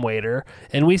the dumbwaiter,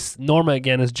 and Norma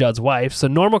again is Judd's wife. So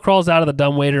Norma crawls out of the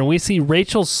dumbwaiter, and we see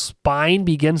Rachel's spine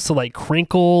begins to like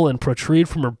crinkle and protrude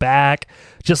from her back,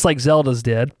 just like Zelda's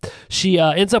did. She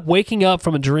ends up waking up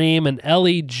from a dream, and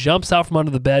Ellie jumps out from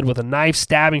under the bed with a knife,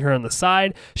 stabbing her in the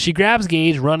side. She grabs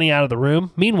Gage, running out of the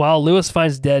room. Meanwhile, Lewis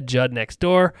finds dead Judd next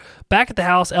door. Back at the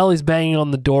house, Ellie's banging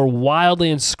on the door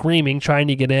wildly and screaming, trying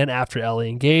to get in after Ellie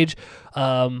and Gage.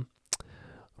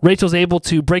 Rachel's able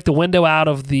to break the window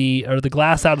the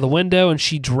glass out of the window, and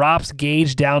she drops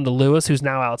Gage down to Lewis, who's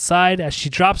now outside. As she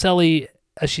drops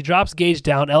Gage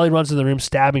down, Ellie runs in the room,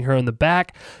 stabbing her in the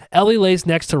back. Ellie lays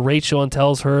next to Rachel and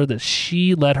tells her that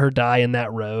she let her die in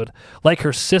that road. Like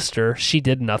her sister, she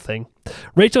did nothing.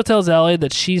 Rachel tells Ellie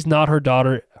that she's not her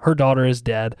daughter. Her daughter is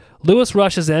dead. Lewis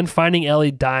rushes in, finding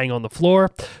Ellie dying on the floor.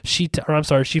 She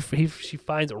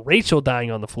finds Rachel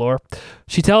dying on the floor.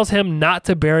 She tells him not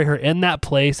to bury her in that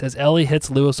place as Ellie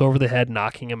hits Lewis over the head,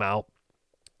 knocking him out.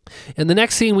 In the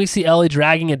next scene, we see Ellie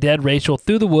dragging a dead Rachel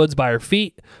through the woods by her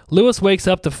feet. Lewis wakes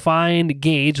up to find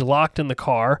Gage locked in the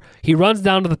car. He runs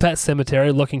down to the pet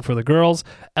cemetery looking for the girls.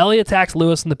 Ellie attacks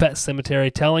Lewis in the pet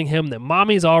cemetery, telling him that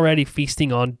Mommy's already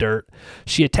feasting on dirt.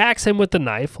 She attacks him with the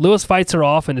knife. Lewis fights her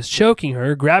off and is choking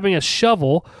her, grabbing a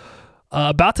shovel,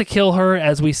 about to kill her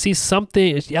as we see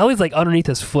something. Ellie's like underneath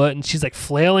his foot, and she's like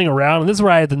flailing around. And this is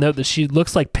where I had to note that she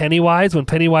looks like Pennywise when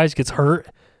Pennywise gets hurt.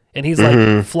 And he's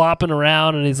like flopping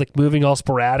around, and he's like moving all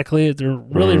sporadically. It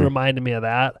really reminded me of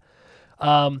that.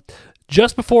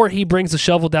 Just before he brings the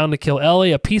shovel down to kill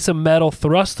Ellie, a piece of metal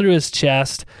thrusts through his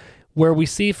chest, where we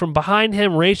see from behind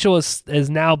him, Rachel is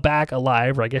now back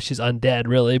alive, or I guess she's undead,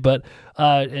 really. But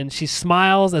and she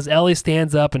smiles as Ellie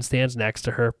stands up and stands next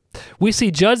to her. We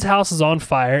see Judd's house is on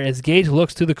fire as Gage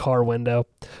looks through the car window.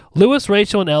 Lewis,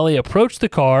 Rachel, and Ellie approach the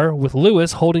car with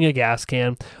Lewis holding a gas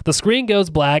can. The screen goes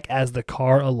black as the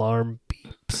car alarm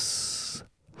beeps.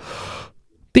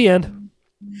 The end.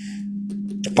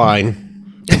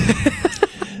 Fine.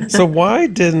 So why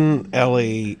didn't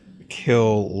Ellie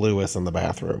kill Lewis in the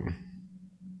bathroom?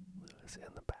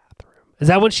 Is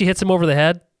that when she hits him over the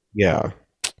head? Yeah.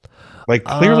 Like,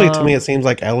 clearly to me, it seems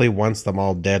like Ellie wants them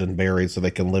all dead and buried so they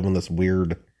can live in this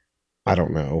weird, I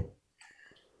don't know.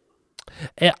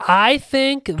 I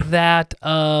think that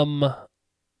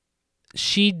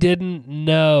she didn't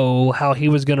know how he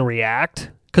was going to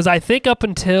react. Because I think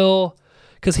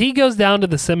because he goes down to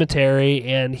the cemetery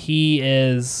and he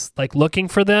is like looking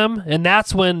for them. And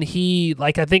that's when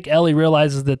I think Ellie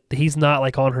realizes that he's not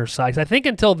like on her side. I think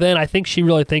until then, I think she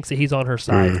really thinks that he's on her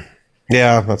side.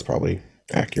 Yeah, that's probably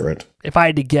accurate. If I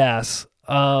had to guess.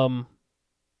 I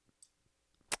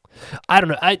don't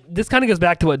know. This kind of goes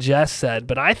back to what Jess said,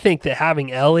 but I think that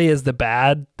having Ellie as the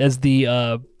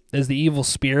evil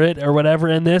spirit or whatever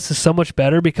in this is so much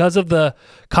better because of the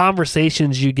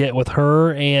conversations you get with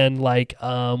her and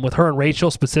with her and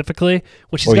Rachel specifically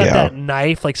when she's got that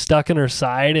knife like stuck in her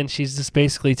side and she's just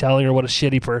basically telling her what a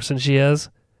shitty person she is.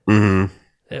 Mm-hmm.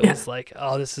 It was like,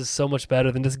 oh, this is so much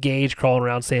better than just Gage crawling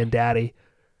around saying daddy.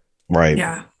 Right.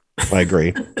 Yeah. I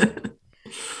agree.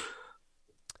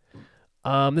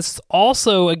 This is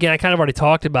also, again, I kind of already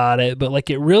talked about it, but like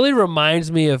it really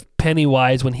reminds me of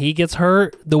Pennywise when he gets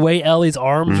hurt. The way Ellie's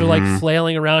arms are like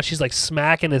flailing around, she's like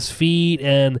smacking his feet,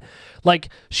 and like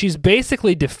she's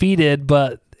basically defeated,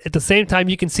 but at the same time,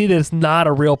 you can see that it's not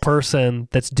a real person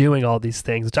that's doing all these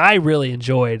things, which I really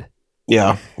enjoyed.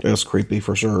 Yeah, it was creepy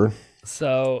for sure.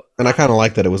 So, and I kind of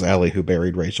like that it was Ellie who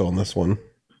buried Rachel in this one.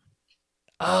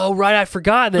 Oh, right, I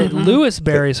forgot that Lewis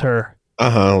buries her.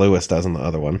 Lewis does in the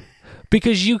other one.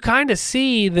 Because you kind of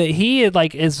see that he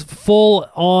is full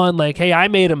on like, hey, I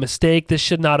made a mistake. This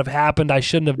should not have happened. I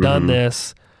shouldn't have done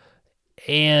this.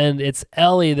 And it's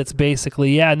Ellie that's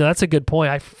basically, that's a good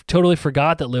point. I totally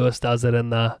forgot that Lewis does it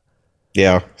in the...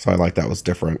 Yeah, so I like that was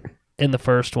different. In the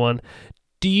first one.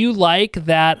 Do you like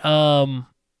that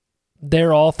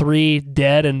they're all three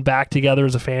dead and back together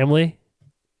as a family?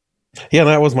 Yeah,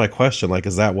 that was my question. Like,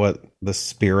 is that what the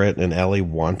spirit and Ellie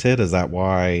wanted? Is that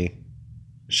why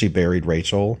she buried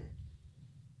Rachel?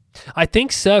 I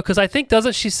think so, because I think,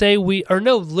 doesn't she say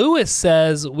Lewis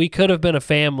says we could have been a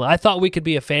family. I thought we could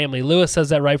be a family. Lewis says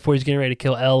that right before he's getting ready to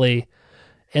kill Ellie,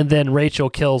 and then Rachel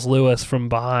kills Lewis from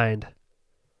behind.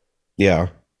 Yeah.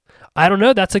 I don't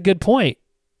know. That's a good point.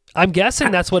 I'm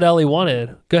guessing that's what Ellie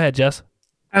wanted. Go ahead, Jess.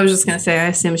 I was just gonna say, I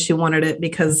assume she wanted it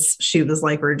because she was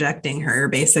like rejecting her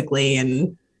basically,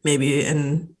 and maybe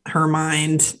in her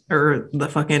mind or the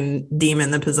fucking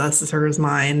demon that possesses her's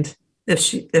mind,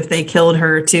 if they killed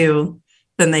her too,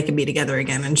 then they could be together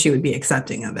again and she would be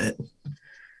accepting of it.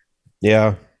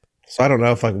 Yeah. So I don't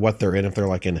know if like what they're in, if they're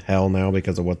like in hell now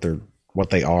because of what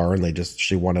they are, and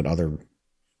she wanted other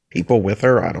people with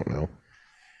her. I don't know.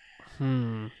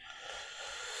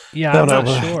 Yeah, I I'm don't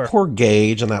not know. sure. Poor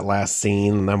Gage in that last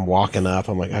scene, and I'm walking up.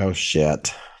 I'm like, oh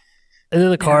shit. And then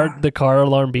the car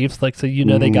alarm beeps, like, so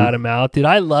they got him out. Dude,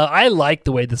 I like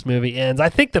the way this movie ends. I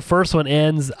think the first one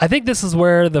ends. I think this is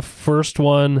where the first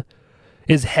one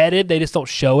is headed. They just don't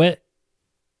show it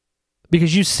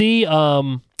because you see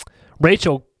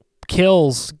Rachel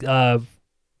kills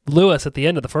Lewis at the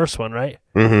end of the first one, right?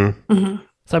 Mm-hmm. Mm-hmm.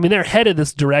 So I mean, they're headed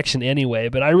this direction anyway.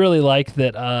 But I really like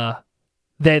that.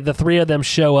 The three of them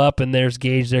show up and there's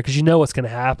Gage there because you know what's going to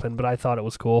happen. But I thought it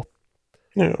was cool.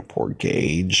 Oh, poor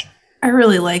Gage. I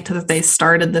really liked that they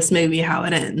started this movie how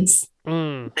it ends.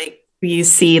 Like you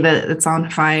see that it's on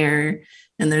fire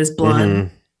and there's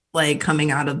blood like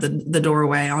coming out of the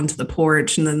doorway onto the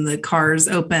porch, and then the cars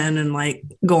open and like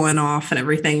going off and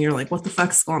everything. You're like, what the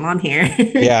fuck's going on here?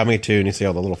 Yeah, me too. And you see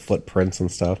all the little footprints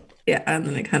and stuff. Yeah, and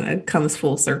then it kind of comes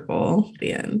full circle at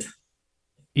the end.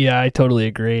 Yeah, I totally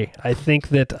agree. I think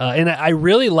that, and I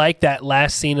really like that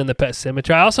last scene in the pet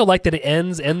cemetery. I also like that it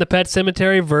ends in the pet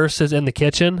cemetery versus in the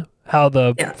kitchen, how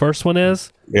the first one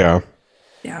is. Yeah.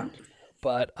 Yeah.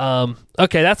 But,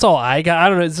 okay, that's all I got. I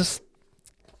don't know. It's just,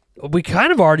 we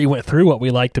kind of already went through what we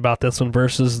liked about this one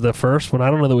versus the first one.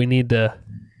 I don't know that we need to.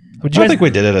 I think we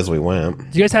did it as we went.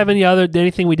 Do you guys have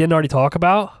anything we didn't already talk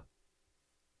about?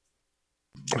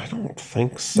 I don't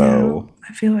think so. No,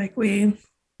 I feel like we.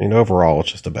 I mean, overall,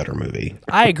 it's just a better movie.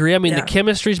 I agree. I mean, the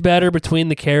chemistry's better between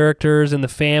the characters and the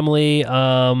family.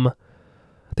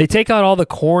 They take out all the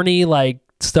corny like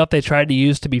stuff they tried to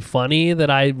use to be funny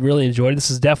that I really enjoyed. This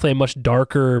is definitely a much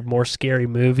darker, more scary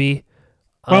movie.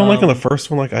 Well, like in the first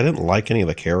one, like I didn't like any of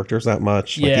the characters that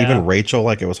much. Like even Rachel,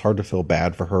 like it was hard to feel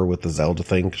bad for her with the Zelda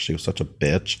thing because she was such a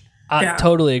bitch. I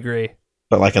totally agree.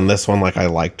 But like in this one, like I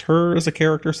liked her as a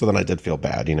character, so then I did feel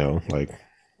bad, like.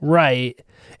 Right.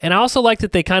 And I also like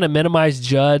that they kind of minimized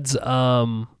Judd's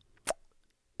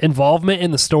involvement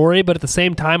in the story, but at the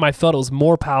same time, I felt it was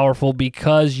more powerful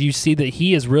because you see that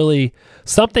he is really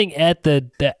something at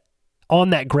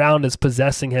on that ground is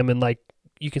possessing him, and like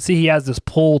you can see he has this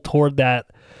pull toward that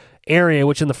area,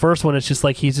 which in the first one it's just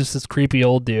like he's just this creepy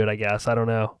old dude, I guess. I don't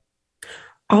know.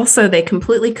 Also, they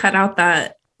completely cut out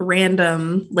that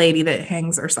random lady that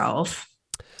hangs herself.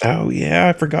 Oh yeah,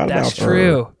 I forgot about her. That's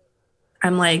true.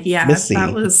 I'm like, Missy.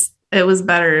 it was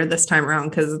better this time around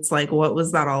because it's like, what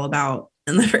was that all about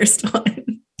in the first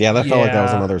one? Yeah, that felt like that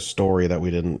was another story that we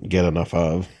didn't get enough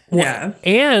of. Yeah.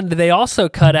 And they also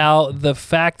cut out the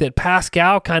fact that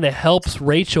Pascal kind of helps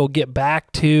Rachel get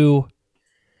back to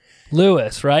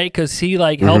Lewis, right? Because he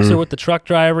like helps her with the truck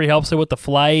driver, he helps her with the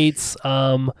flights.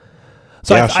 So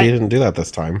she didn't do that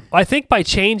this time. I think by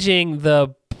changing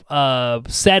the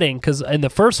setting, because in the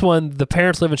first one the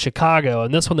parents live in Chicago,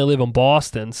 and this one they live in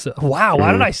Boston. So, wow,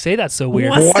 why did I say that so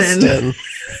weird? Boston.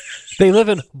 They live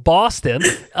in Boston.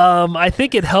 I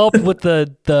think it helped with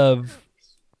the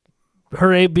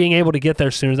her being able to get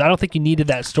there sooner. I don't think you needed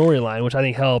that storyline, which I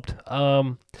think helped.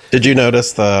 Did you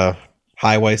notice the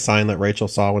highway sign that Rachel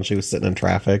saw when she was sitting in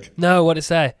traffic? No, what'd it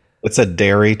say? It said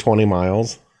dairy 20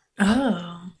 miles. Oh.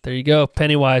 There you go,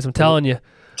 Pennywise. I'm telling you.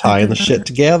 Tying the shit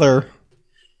together.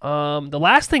 The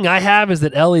last thing I have is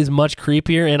that Ellie's much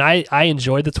creepier, and I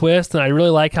enjoyed the twist, and I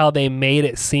really like how they made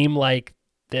it seem like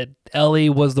that Ellie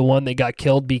was the one that got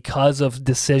killed because of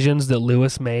decisions that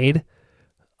Lewis made.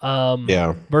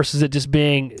 Versus it just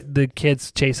being the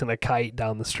kids chasing a kite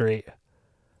down the street.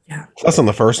 Yeah. Plus, in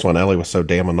the first one, Ellie was so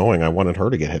damn annoying. I wanted her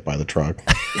to get hit by the truck.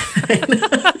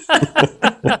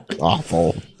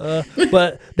 Awful.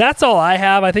 But that's all I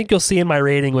have. I think you'll see in my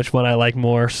rating which one I like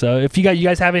more. So if you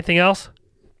guys have anything else?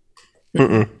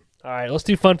 Mm-mm. All right, let's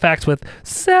do fun facts with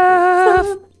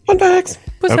Seth. Fun facts.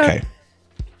 What's okay. that?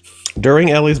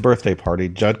 During Ellie's birthday party,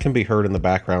 Judd can be heard in the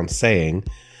background saying,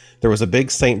 "There was a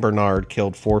big St. Bernard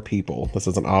killed 4 people. This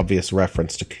is an obvious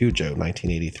reference to Cujo,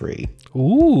 1983.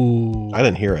 Ooh. I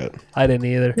didn't hear it. I didn't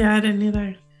either. Yeah, I didn't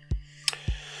either.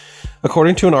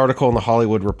 According to an article in The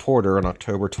Hollywood Reporter in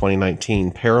October 2019,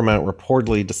 Paramount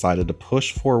reportedly decided to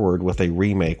push forward with a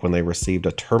remake when they received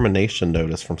a termination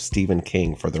notice from Stephen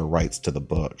King for their rights to the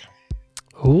book.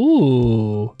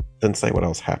 Ooh. Didn't say what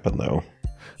else happened, though.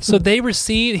 So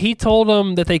he told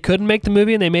them that they couldn't make the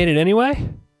movie and they made it anyway?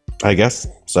 I guess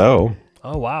so.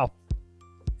 Oh, wow.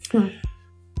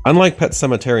 Unlike Pet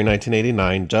Sematary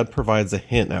 1989, Judd provides a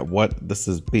hint at what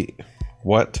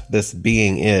this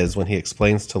being is when he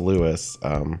explains to Lewis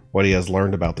what he has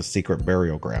learned about the secret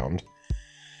burial ground.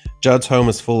 Judd's home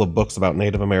is full of books about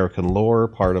Native American lore,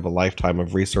 part of a lifetime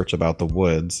of research about the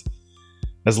woods.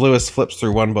 As Lewis flips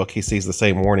through one book, he sees the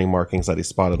same warning markings that he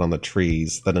spotted on the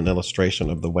trees, then an illustration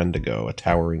of the Wendigo, a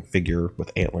towering figure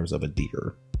with antlers of a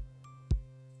deer.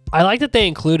 I like that they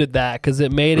included that because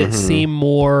it made it seem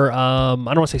more, I don't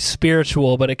want to say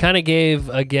spiritual, but it kind of gave,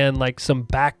 again, like some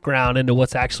background into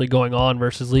what's actually going on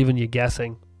versus leaving you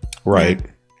guessing. Right.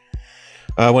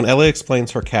 When Ellie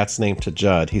explains her cat's name to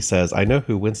Judd, he says, "I know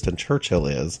who Winston Churchill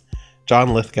is.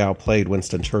 John Lithgow played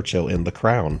Winston Churchill in The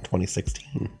Crown,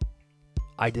 2016.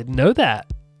 I didn't know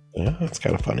that. Yeah, that's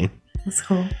kind of funny. That's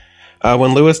cool.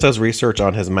 When Lewis does research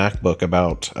on his MacBook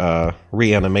about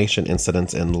reanimation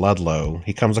incidents in Ludlow,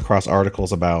 he comes across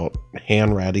articles about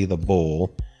Hanratty the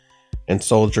Bull and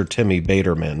Soldier Timmy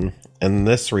Baderman. In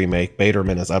this remake,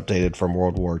 Baderman is updated from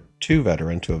World War II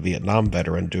veteran to a Vietnam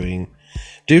veteran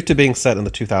due to being set in the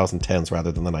 2010s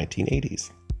rather than the 1980s.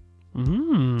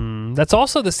 That's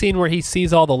also the scene where he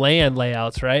sees all the land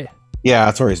layouts, right? Yeah,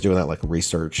 that's where he's doing that like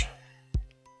research.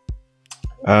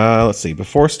 Let's see.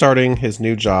 Before starting his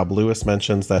new job, Lewis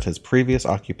mentions that his previous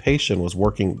occupation was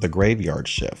working the graveyard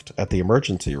shift at the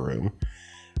emergency room,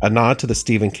 a nod to the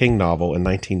Stephen King novel and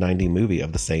 1990 movie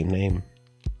of the same name.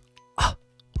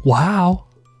 Wow.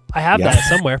 I have that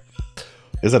somewhere.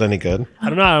 Is it any good? I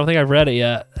don't know. I don't think I've read it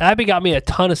yet. Abby got me a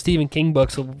ton of Stephen King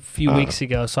books a few weeks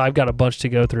ago, so I've got a bunch to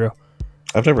go through.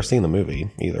 I've never seen the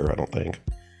movie either, I don't think.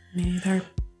 Me either.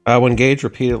 When Gage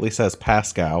repeatedly says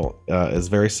Pascal, is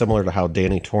very similar to how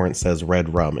Danny Torrance says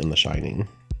red rum in The Shining.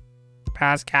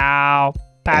 Pascal.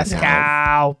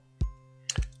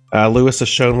 Lewis is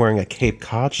shown wearing a Cape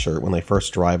Cod shirt when they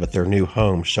first arrive at their new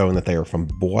home, showing that they are from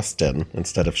Boston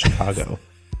instead of Chicago.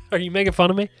 Are you making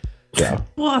fun of me? Yeah.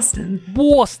 Boston.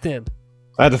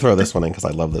 I had to throw this one in because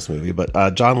I love this movie, but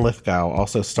John Lithgow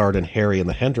also starred in Harry and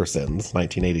the Hendersons,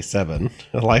 1987,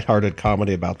 a lighthearted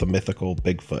comedy about the mythical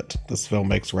Bigfoot. This film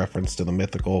makes reference to the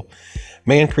mythical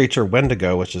man-creature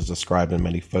Wendigo, which is described in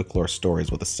many folklore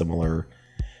stories with a similar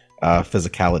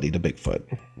physicality to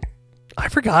Bigfoot. I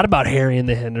forgot about Harry and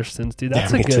the Hendersons, dude.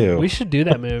 That's Yeah, me a good. too. We should do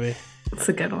that movie. That's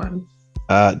a good one.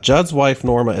 Judd's wife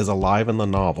Norma is alive in the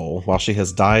novel. While she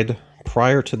has died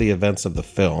prior to the events of the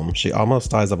film, she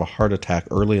almost dies of a heart attack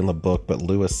early in the book, but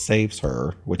Lewis saves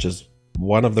her, which is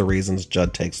one of the reasons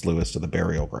Judd takes Lewis to the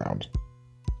burial ground.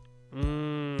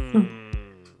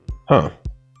 Huh.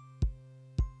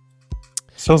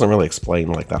 Still doesn't really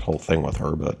explain like that whole thing with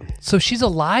her, but So she's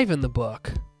alive in the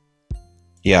book.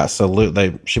 yeah. So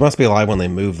she must be alive when they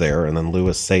move there, and then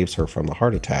Lewis saves her from the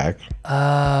heart attack.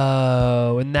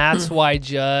 Oh, and that's why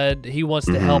Judd, he wants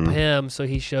to help him, so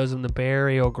he shows him the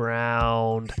burial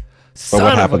ground. But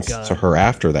what happens to her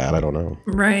after that? I don't know.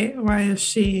 Right. Why is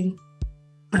she?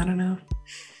 I don't know.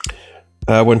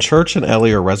 When Church and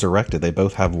Ellie are resurrected, they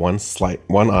both have one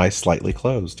eye slightly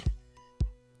closed.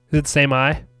 Is it the same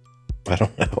eye? I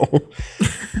don't know.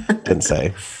 Didn't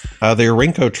say. The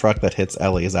Orinco truck that hits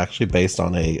Ellie is actually based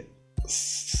on a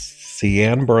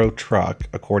Cianbro truck,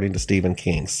 according to Stephen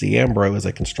King. Cianbro is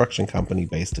a construction company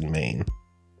based in Maine.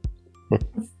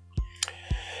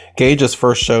 Gage is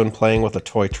first shown playing with a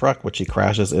toy truck, which he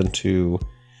crashes into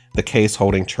the case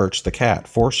holding Church the cat,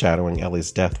 foreshadowing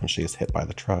Ellie's death when she is hit by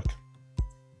the truck.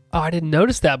 Oh, I didn't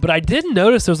notice that, but I did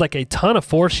notice there was like a ton of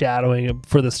foreshadowing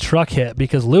for this truck hit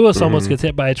because Lewis almost gets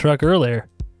hit by a truck earlier.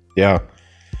 Yeah.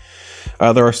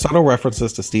 There are subtle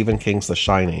references to Stephen King's The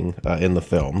Shining in the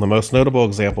film. The most notable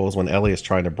example is when Ellie is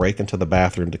trying to break into the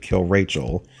bathroom to kill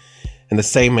Rachel in the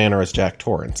same manner as Jack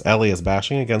Torrance. Ellie is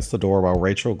bashing against the door while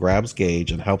Rachel grabs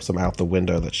Gage and helps him out the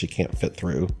window that she can't fit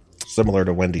through, similar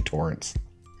to Wendy Torrance.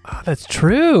 Oh, that's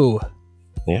true.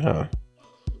 Yeah.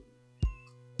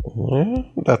 Well,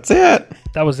 that's it.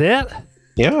 That was it?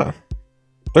 Yeah.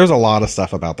 There's a lot of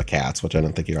stuff about the cats, which I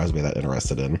didn't think you guys would be that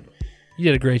interested in. You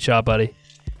did a great job, buddy.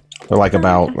 They're like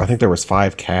I think there was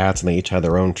 5 cats, and they each had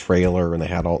their own trailer, and they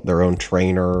had their own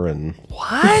trainer, and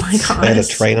What? Oh my gosh. they had to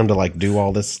train them to like do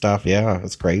all this stuff. Yeah,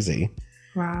 it's crazy.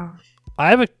 Wow. I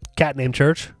have a cat named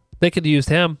Church. They could have used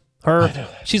him. Her.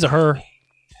 She's a her.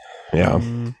 Yeah.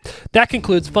 That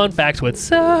concludes Fun Facts with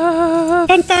Seth.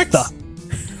 Fun facts.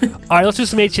 All right, let's do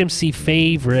some HMC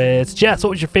favorites. Jess,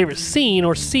 what was your favorite scene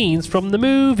or scenes from the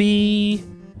movie?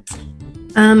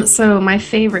 So my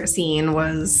favorite scene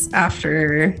was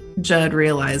after Judd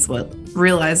realized what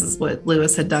realizes what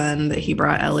Lewis had done, that he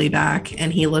brought Ellie back,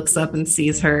 and he looks up and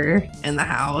sees her in the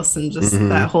house, and just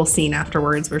that whole scene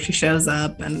afterwards where she shows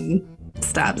up and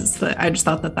stabs his foot. I just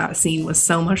thought that scene was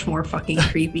so much more fucking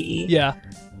creepy. Yeah.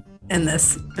 In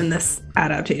this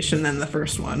adaptation than the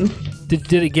first one.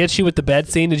 Did it get you with the bed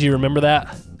scene? Did you remember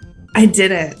that? I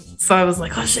didn't. So I was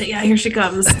like, oh shit, yeah, here she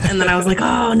comes. And then I was like,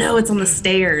 oh no, it's on the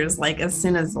stairs. Like as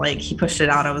soon as like he pushed it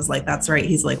out, I was like, that's right,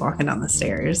 he's like walking down the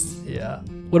stairs. Yeah.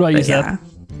 What about you,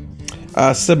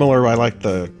 Seth? Similar. I like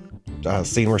the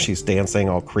scene where she's dancing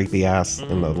all creepy ass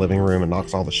in the living room and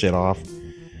knocks all the shit off.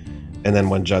 And then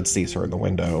when Judd sees her in the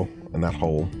window and that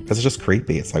whole, because it's just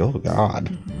creepy. It's like, oh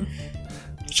God.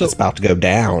 It's about to go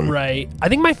down. Right. I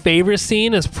think my favorite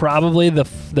scene is probably the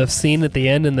scene at the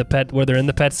end in the pet where they're in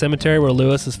the pet cemetery where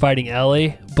Lewis is fighting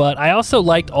Ellie. But I also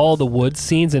liked all the woods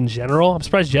scenes in general. I'm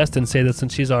surprised Jess didn't say this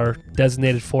since she's our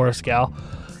designated forest gal.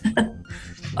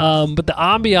 But the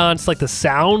ambiance, like the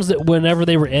sounds that whenever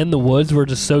they were in the woods were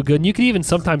just so good. And you could even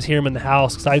sometimes hear them in the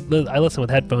house because I listen with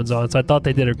headphones on, so I thought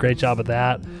they did a great job of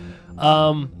that.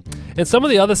 And some of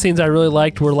the other scenes I really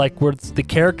liked were where it's the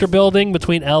character building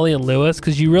between Ellie and Lewis,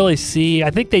 because you really see,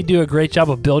 I think they do a great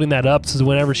job of building that up, so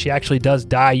whenever she actually does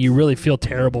die, you really feel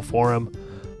terrible for him.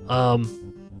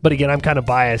 But again, I'm kind of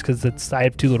biased because I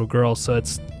have 2 little girls, so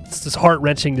it's just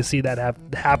heart-wrenching to see that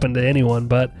happen to anyone.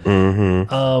 But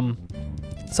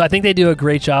so I think they do a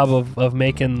great job of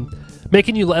making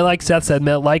you, like Seth said,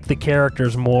 like the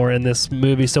characters more in this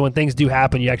movie, so when things do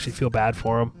happen, you actually feel bad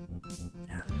for them.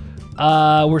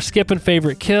 We're skipping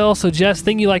favorite kill. So Jess,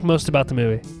 thing you like most about the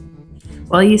movie?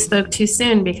 Well, you spoke too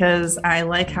soon because I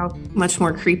like how much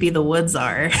more creepy the woods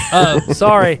are. Oh,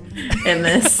 sorry. In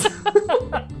this.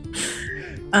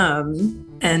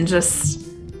 And just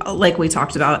like we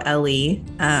talked about Ellie,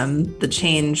 the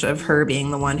change of her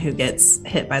being the one who gets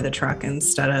hit by the truck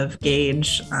instead of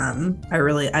Gage.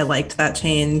 I liked that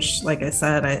change. Like I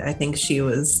said, I think she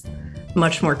was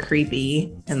much more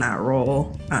creepy in that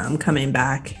role, coming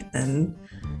back, and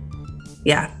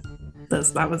yeah,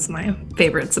 that was my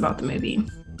favorites about the movie.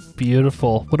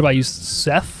 Beautiful. What about you,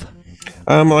 Seth?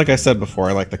 Like I said before,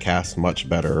 I like the cast much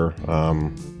better.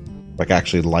 Like I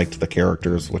actually liked the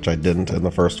characters, which I didn't in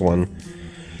the first one,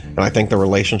 and I think the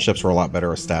relationships were a lot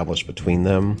better established between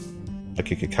them. Like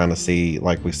you could kind of see,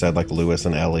 like we said, like Lewis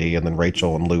and Ellie, and then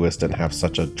Rachel and Lewis didn't have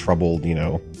such a troubled,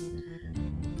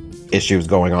 issues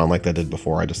going on like they did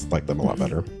before. I just like them a lot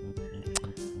better.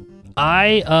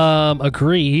 I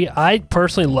agree. I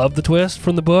personally love the twist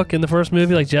from the book in the first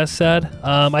movie, like Jess said.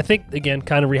 I think, again,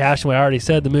 kind of rehashing what I already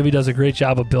said, the movie does a great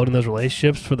job of building those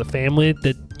relationships for the family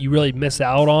that you really miss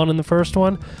out on in the first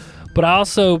one. But I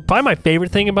also, probably my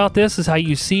favorite thing about this is how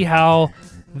you see how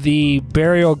the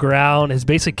burial ground is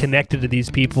basically connected to these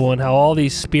people and how all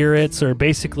these spirits are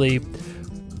basically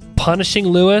punishing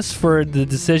Lewis for the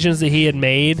decisions that he had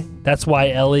made. That's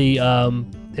why Ellie,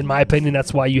 in my opinion,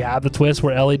 that's why you have the twist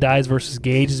where Ellie dies versus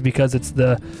Gage, is because it's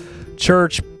the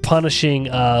church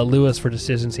punishing Lewis for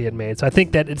decisions he had made. So I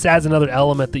think that it adds another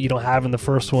element that you don't have in the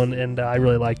first one, and I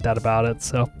really like that about it.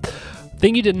 So,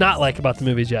 thing you did not like about the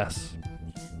movie, Jess?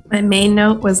 My main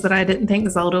note was that I didn't think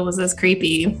Zelda was as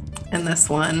creepy in this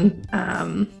one.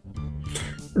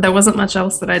 There wasn't much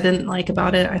else that I didn't like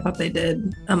about it. I thought they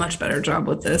did a much better job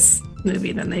with this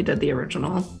movie than they did the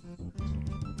original.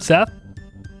 Seth?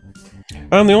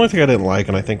 The only thing I didn't like,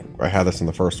 and I think I had this in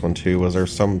the first one too, was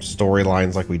there's some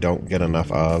storylines like we don't get enough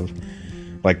of.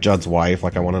 Like Judd's wife,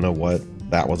 like I want to know what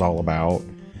that was all about.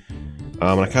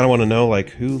 And I kind of want to know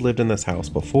like who lived in this house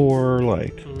before,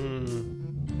 like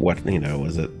what,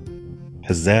 is it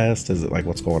possessed? Is it like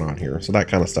what's going on here? So that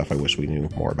kind of stuff I wish we knew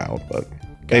more about, but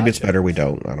maybe it's better we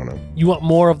don't. I don't know. You want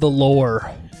more of the lore?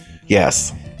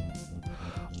 Yes.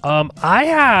 I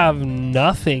have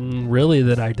nothing really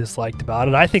that I disliked about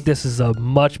it. I think this is a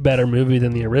much better movie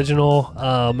than the original.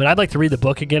 And I'd like to read the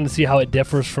book again to see how it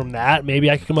differs from that. Maybe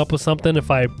I could come up with something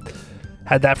if I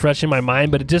had that fresh in my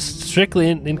mind. But it just strictly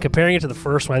in comparing it to the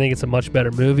first one, I think it's a much better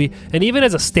movie. And even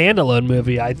as a standalone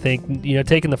movie, I think,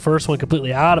 taking the first one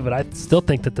completely out of it, I still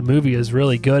think that the movie is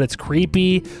really good. It's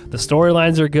creepy. The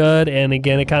storylines are good. And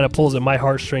again, it kind of pulls at my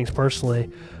heartstrings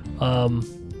personally.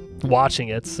 Watching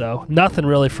it, so nothing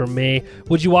really for me.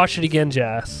 Would you watch it again,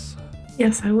 Jess?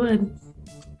 Yes, I would.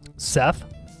 Seth?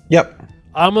 Yep.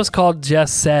 I almost called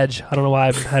Jess Sedge. I don't know why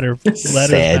I had her letters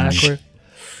Sedge. backward.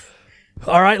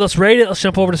 All right, let's rate it. Let's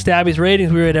jump over to Stabby's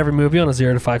ratings. We rate every movie on a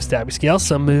 0 to 5 Stabby scale.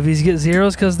 Some movies get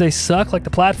 0s because they suck, like The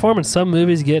Platform, and some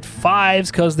movies get 5s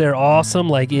because they're awesome,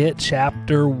 like It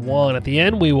Chapter 1. At the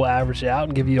end, we will average it out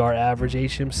and give you our average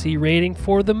HMC rating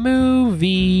for the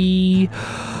movie.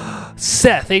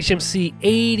 Seth, HMC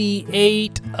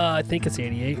 88. I think it's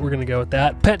 88. We're going to go with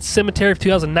that. Pet Sematary of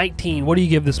 2019. What do you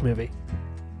give this movie?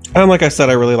 Like I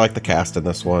said, I really like the cast in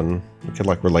this one. I could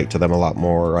like relate to them a lot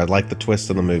more. I like the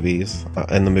twist in the movies.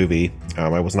 In the movie,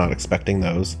 I was not expecting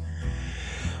those.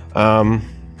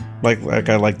 Like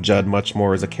I like Judd much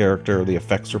more as a character. The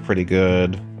effects are pretty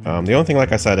good. The only thing,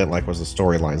 like I said, I didn't like was the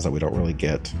storylines that we don't really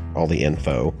get all the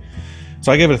info.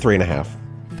 So I gave it a 3.5.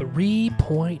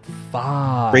 3.5.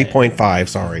 3.5.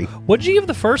 Sorry. What did you give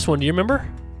the first one? Do you remember?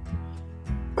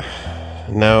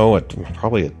 No,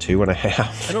 probably a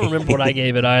 2.5. I don't remember what I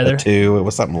gave it either. A 2. It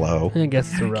was something low. I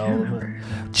guess it's irrelevant.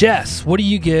 Jess, what do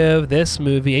you give this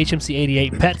movie, HMC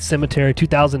 88, Pet Sematary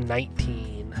 2019?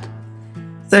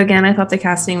 So again, I thought the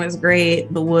casting was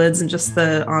great. The woods and just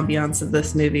the ambiance of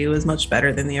this movie was much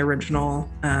better than the original.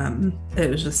 It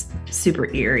was just super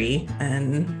eerie,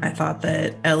 and I thought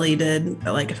that Ellie did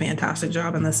like a fantastic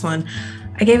job in this one.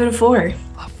 I gave it a 4.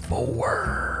 A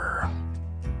 4.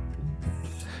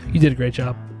 You did a great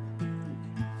job.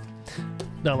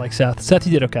 Not like Seth. Seth,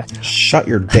 you did okay. Shut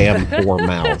your damn poor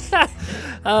mouth.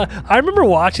 I remember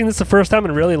watching this the first time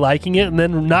and really liking it, and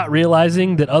then not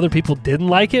realizing that other people didn't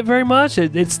like it very much.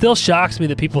 It still shocks me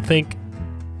that people think.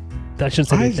 I shouldn't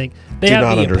say they think. They do have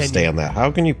not the understand opinion. that.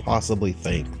 How can you possibly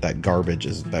think that garbage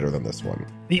is better than this one?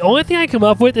 The only thing I come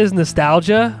up with is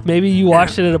nostalgia. Maybe you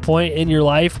watched it at a point in your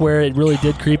life where it really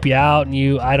did creep you out,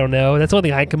 and I don't know. That's the only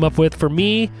thing I come up with. For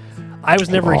me, I was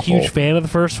never a huge fan of the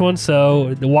first one,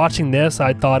 so watching this,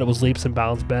 I thought it was leaps and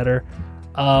bounds better.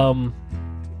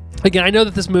 Again, I know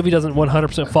that this movie doesn't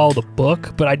 100% follow the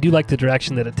book, but I do like the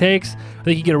direction that it takes. I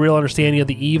think you get a real understanding of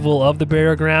the evil of the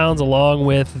burial grounds, along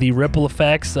with the ripple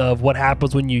effects of what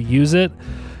happens when you use it.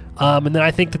 And then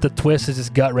I think that the twist is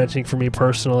just gut-wrenching for me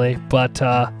personally. But,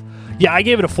 yeah, I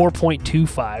gave it a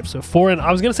 4.25. So 4, and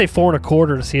I was going to say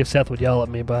 4.25 to see if Seth would yell at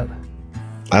me, but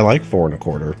I like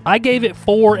 4.25. I gave it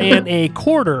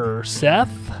 4.25, Seth.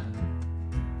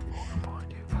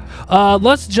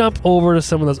 Let's jump over to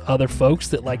some of those other folks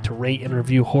that like to rate and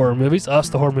review horror movies. Us,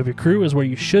 the Horror Movie Crew, is where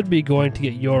you should be going to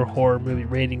get your horror movie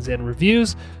ratings and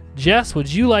reviews. Jess, would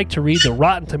you like to read the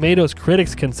Rotten Tomatoes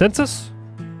critics consensus?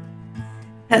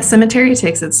 Pet Sematary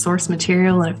takes its source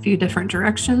material in a few different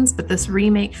directions, but this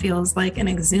remake feels like an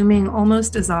exhuming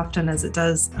almost as often as it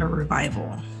does a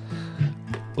revival.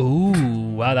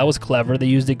 Ooh, wow, that was clever. They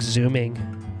used exhuming.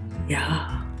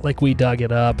 Yeah. Like we dug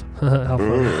it up. How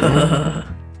fun.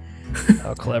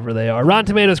 How clever they are. Rotten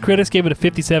Tomatoes critics gave it a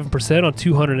 57% on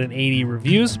 280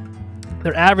 reviews.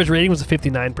 Their average rating was a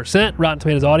 59%. Rotten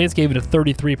Tomatoes audience gave it a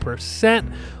 33%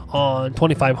 on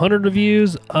 2,500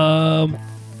 reviews.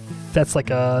 That's like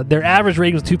their average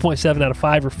rating was 2.7 out of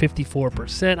 5 or 54%.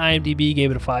 IMDb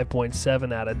gave it a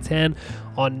 5.7 out of 10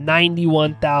 on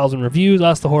 91,000 reviews.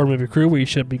 Us, the Horror Movie Crew, where you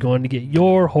should be going to get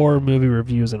your horror movie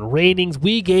reviews and ratings.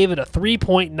 We gave it a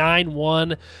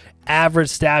 3.91 average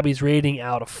Stabbies rating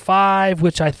out of 5,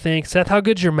 which I think, Seth, how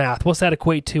good's your math? What's that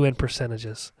equate to in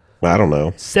percentages? I don't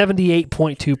know.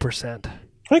 78.2%. I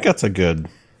think that's a good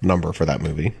number for that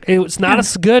movie. It's not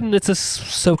as good, and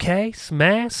it's okay.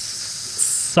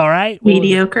 Smash. All right.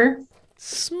 Mediocre.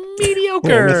 Mediocre.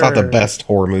 Yeah, it's not the best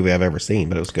horror movie I've ever seen,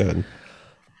 but it was good.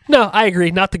 No, I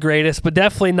agree. Not the greatest, but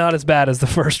definitely not as bad as the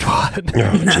first one.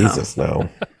 Oh, no. Jesus, no.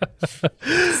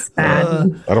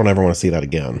 Bad. I don't ever want to see that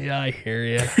again. Yeah, I hear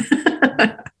you.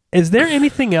 Is there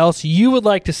anything else you would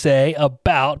like to say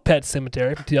about Pet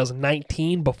Sematary from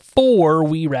 2019 before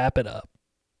we wrap it up?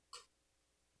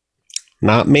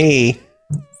 Not me.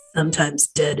 Sometimes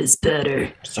dead is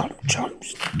better.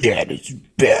 Sometimes dead is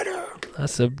better.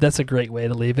 That's a great way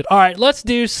to leave it. All right, let's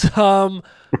do some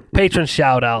patron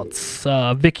shout-outs.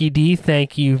 Vicky D,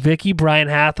 thank you, Vicky. Brian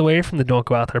Hathaway from the Don't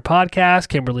Go Out There podcast.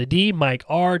 Kimberly D, Mike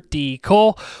R, D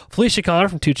Cole. Felicia Connor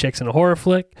from Two Chicks and a Horror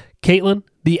Flick. Caitlin,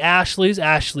 the Ashleys,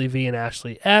 Ashley V and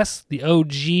Ashley S. The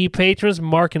OG patrons,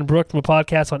 Mark and Brooke from a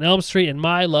podcast on Elm Street. And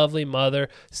my lovely mother,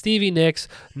 Stevie Nicks,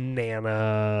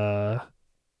 Nana.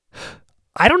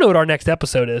 I don't know what our next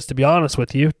episode is, to be honest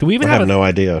with you. Do we even have no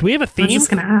idea. Do we have a I theme? was just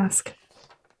going to ask.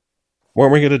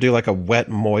 Weren't we going to do like a wet,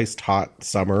 moist, hot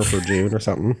summer for June or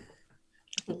something?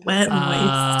 Wet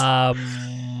and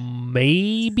moist.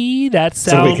 Maybe that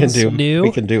sounds new.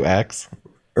 We can do X.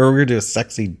 Or we're going to do a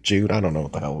sexy June. I don't know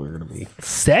what the hell we're going to be.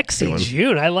 Sexy doing.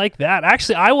 June. I like that.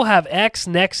 Actually, I will have X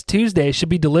next Tuesday. It should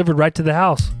be delivered right to the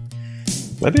house.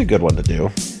 That'd be a good one to do.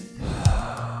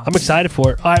 I'm excited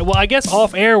for it. All right. Well, I guess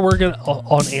off air, we're going to,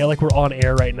 on air, like we're on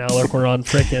air right now. Like we're on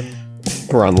frickin'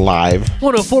 We're on live.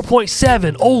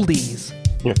 104.7 oldies.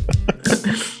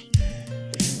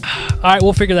 All right,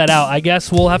 we'll figure that out. I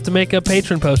guess we'll have to make a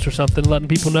patron post or something, letting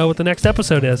people know what the next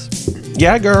episode is.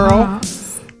 Yeah, girl.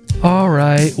 All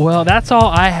right. Well, that's all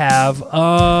I have.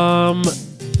 Am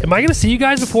I going to see you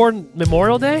guys before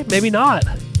Memorial Day? Maybe not.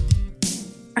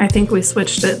 I think we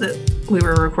switched it that we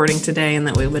were recording today and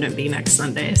that we wouldn't be next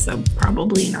Sunday, so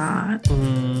probably not.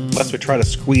 Unless we try to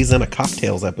squeeze in a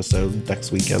cocktails episode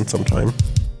next weekend sometime.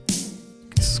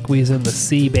 Squeeze in the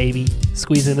C, baby.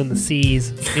 Squeezing in the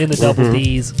C's, in the double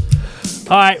D's.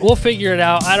 All right, we'll figure it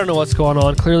out. I don't know what's going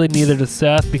on. Clearly neither does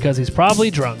Seth because he's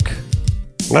probably drunk.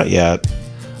 Not yet.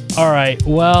 All right,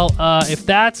 well, if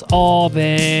that's all,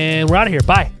 then we're out of here.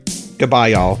 Bye. Goodbye,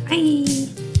 y'all. Bye.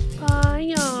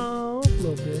 Bye, y'all.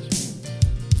 Little bitch.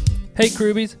 Hey,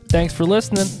 Krubies. Thanks for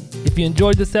listening. If you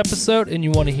enjoyed this episode and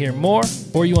you want to hear more,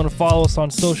 or you want to follow us on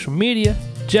social media,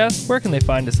 Jess, where can they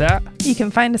find us at? You can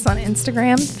find us on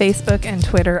Instagram, Facebook, and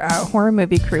Twitter at Horror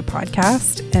Movie Crew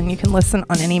Podcast, and you can listen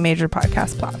on any major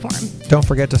podcast platform. Don't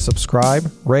forget to subscribe,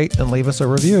 rate, and leave us a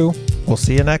review. We'll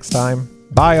see you next time.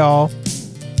 Bye, y'all.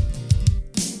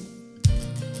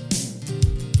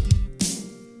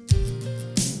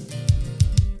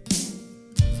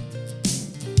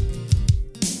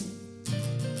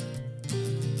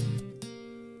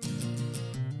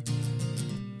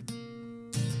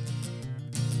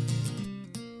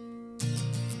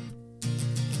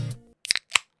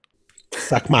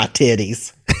 Suck my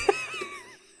titties.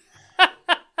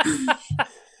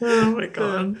 Oh my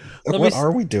god. What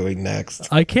are we doing next?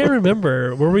 I can't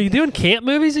remember. Were we doing camp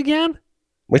movies again?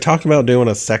 We talked about doing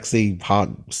a sexy hot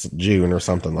June or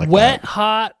something like Wet, that.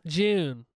 hot June.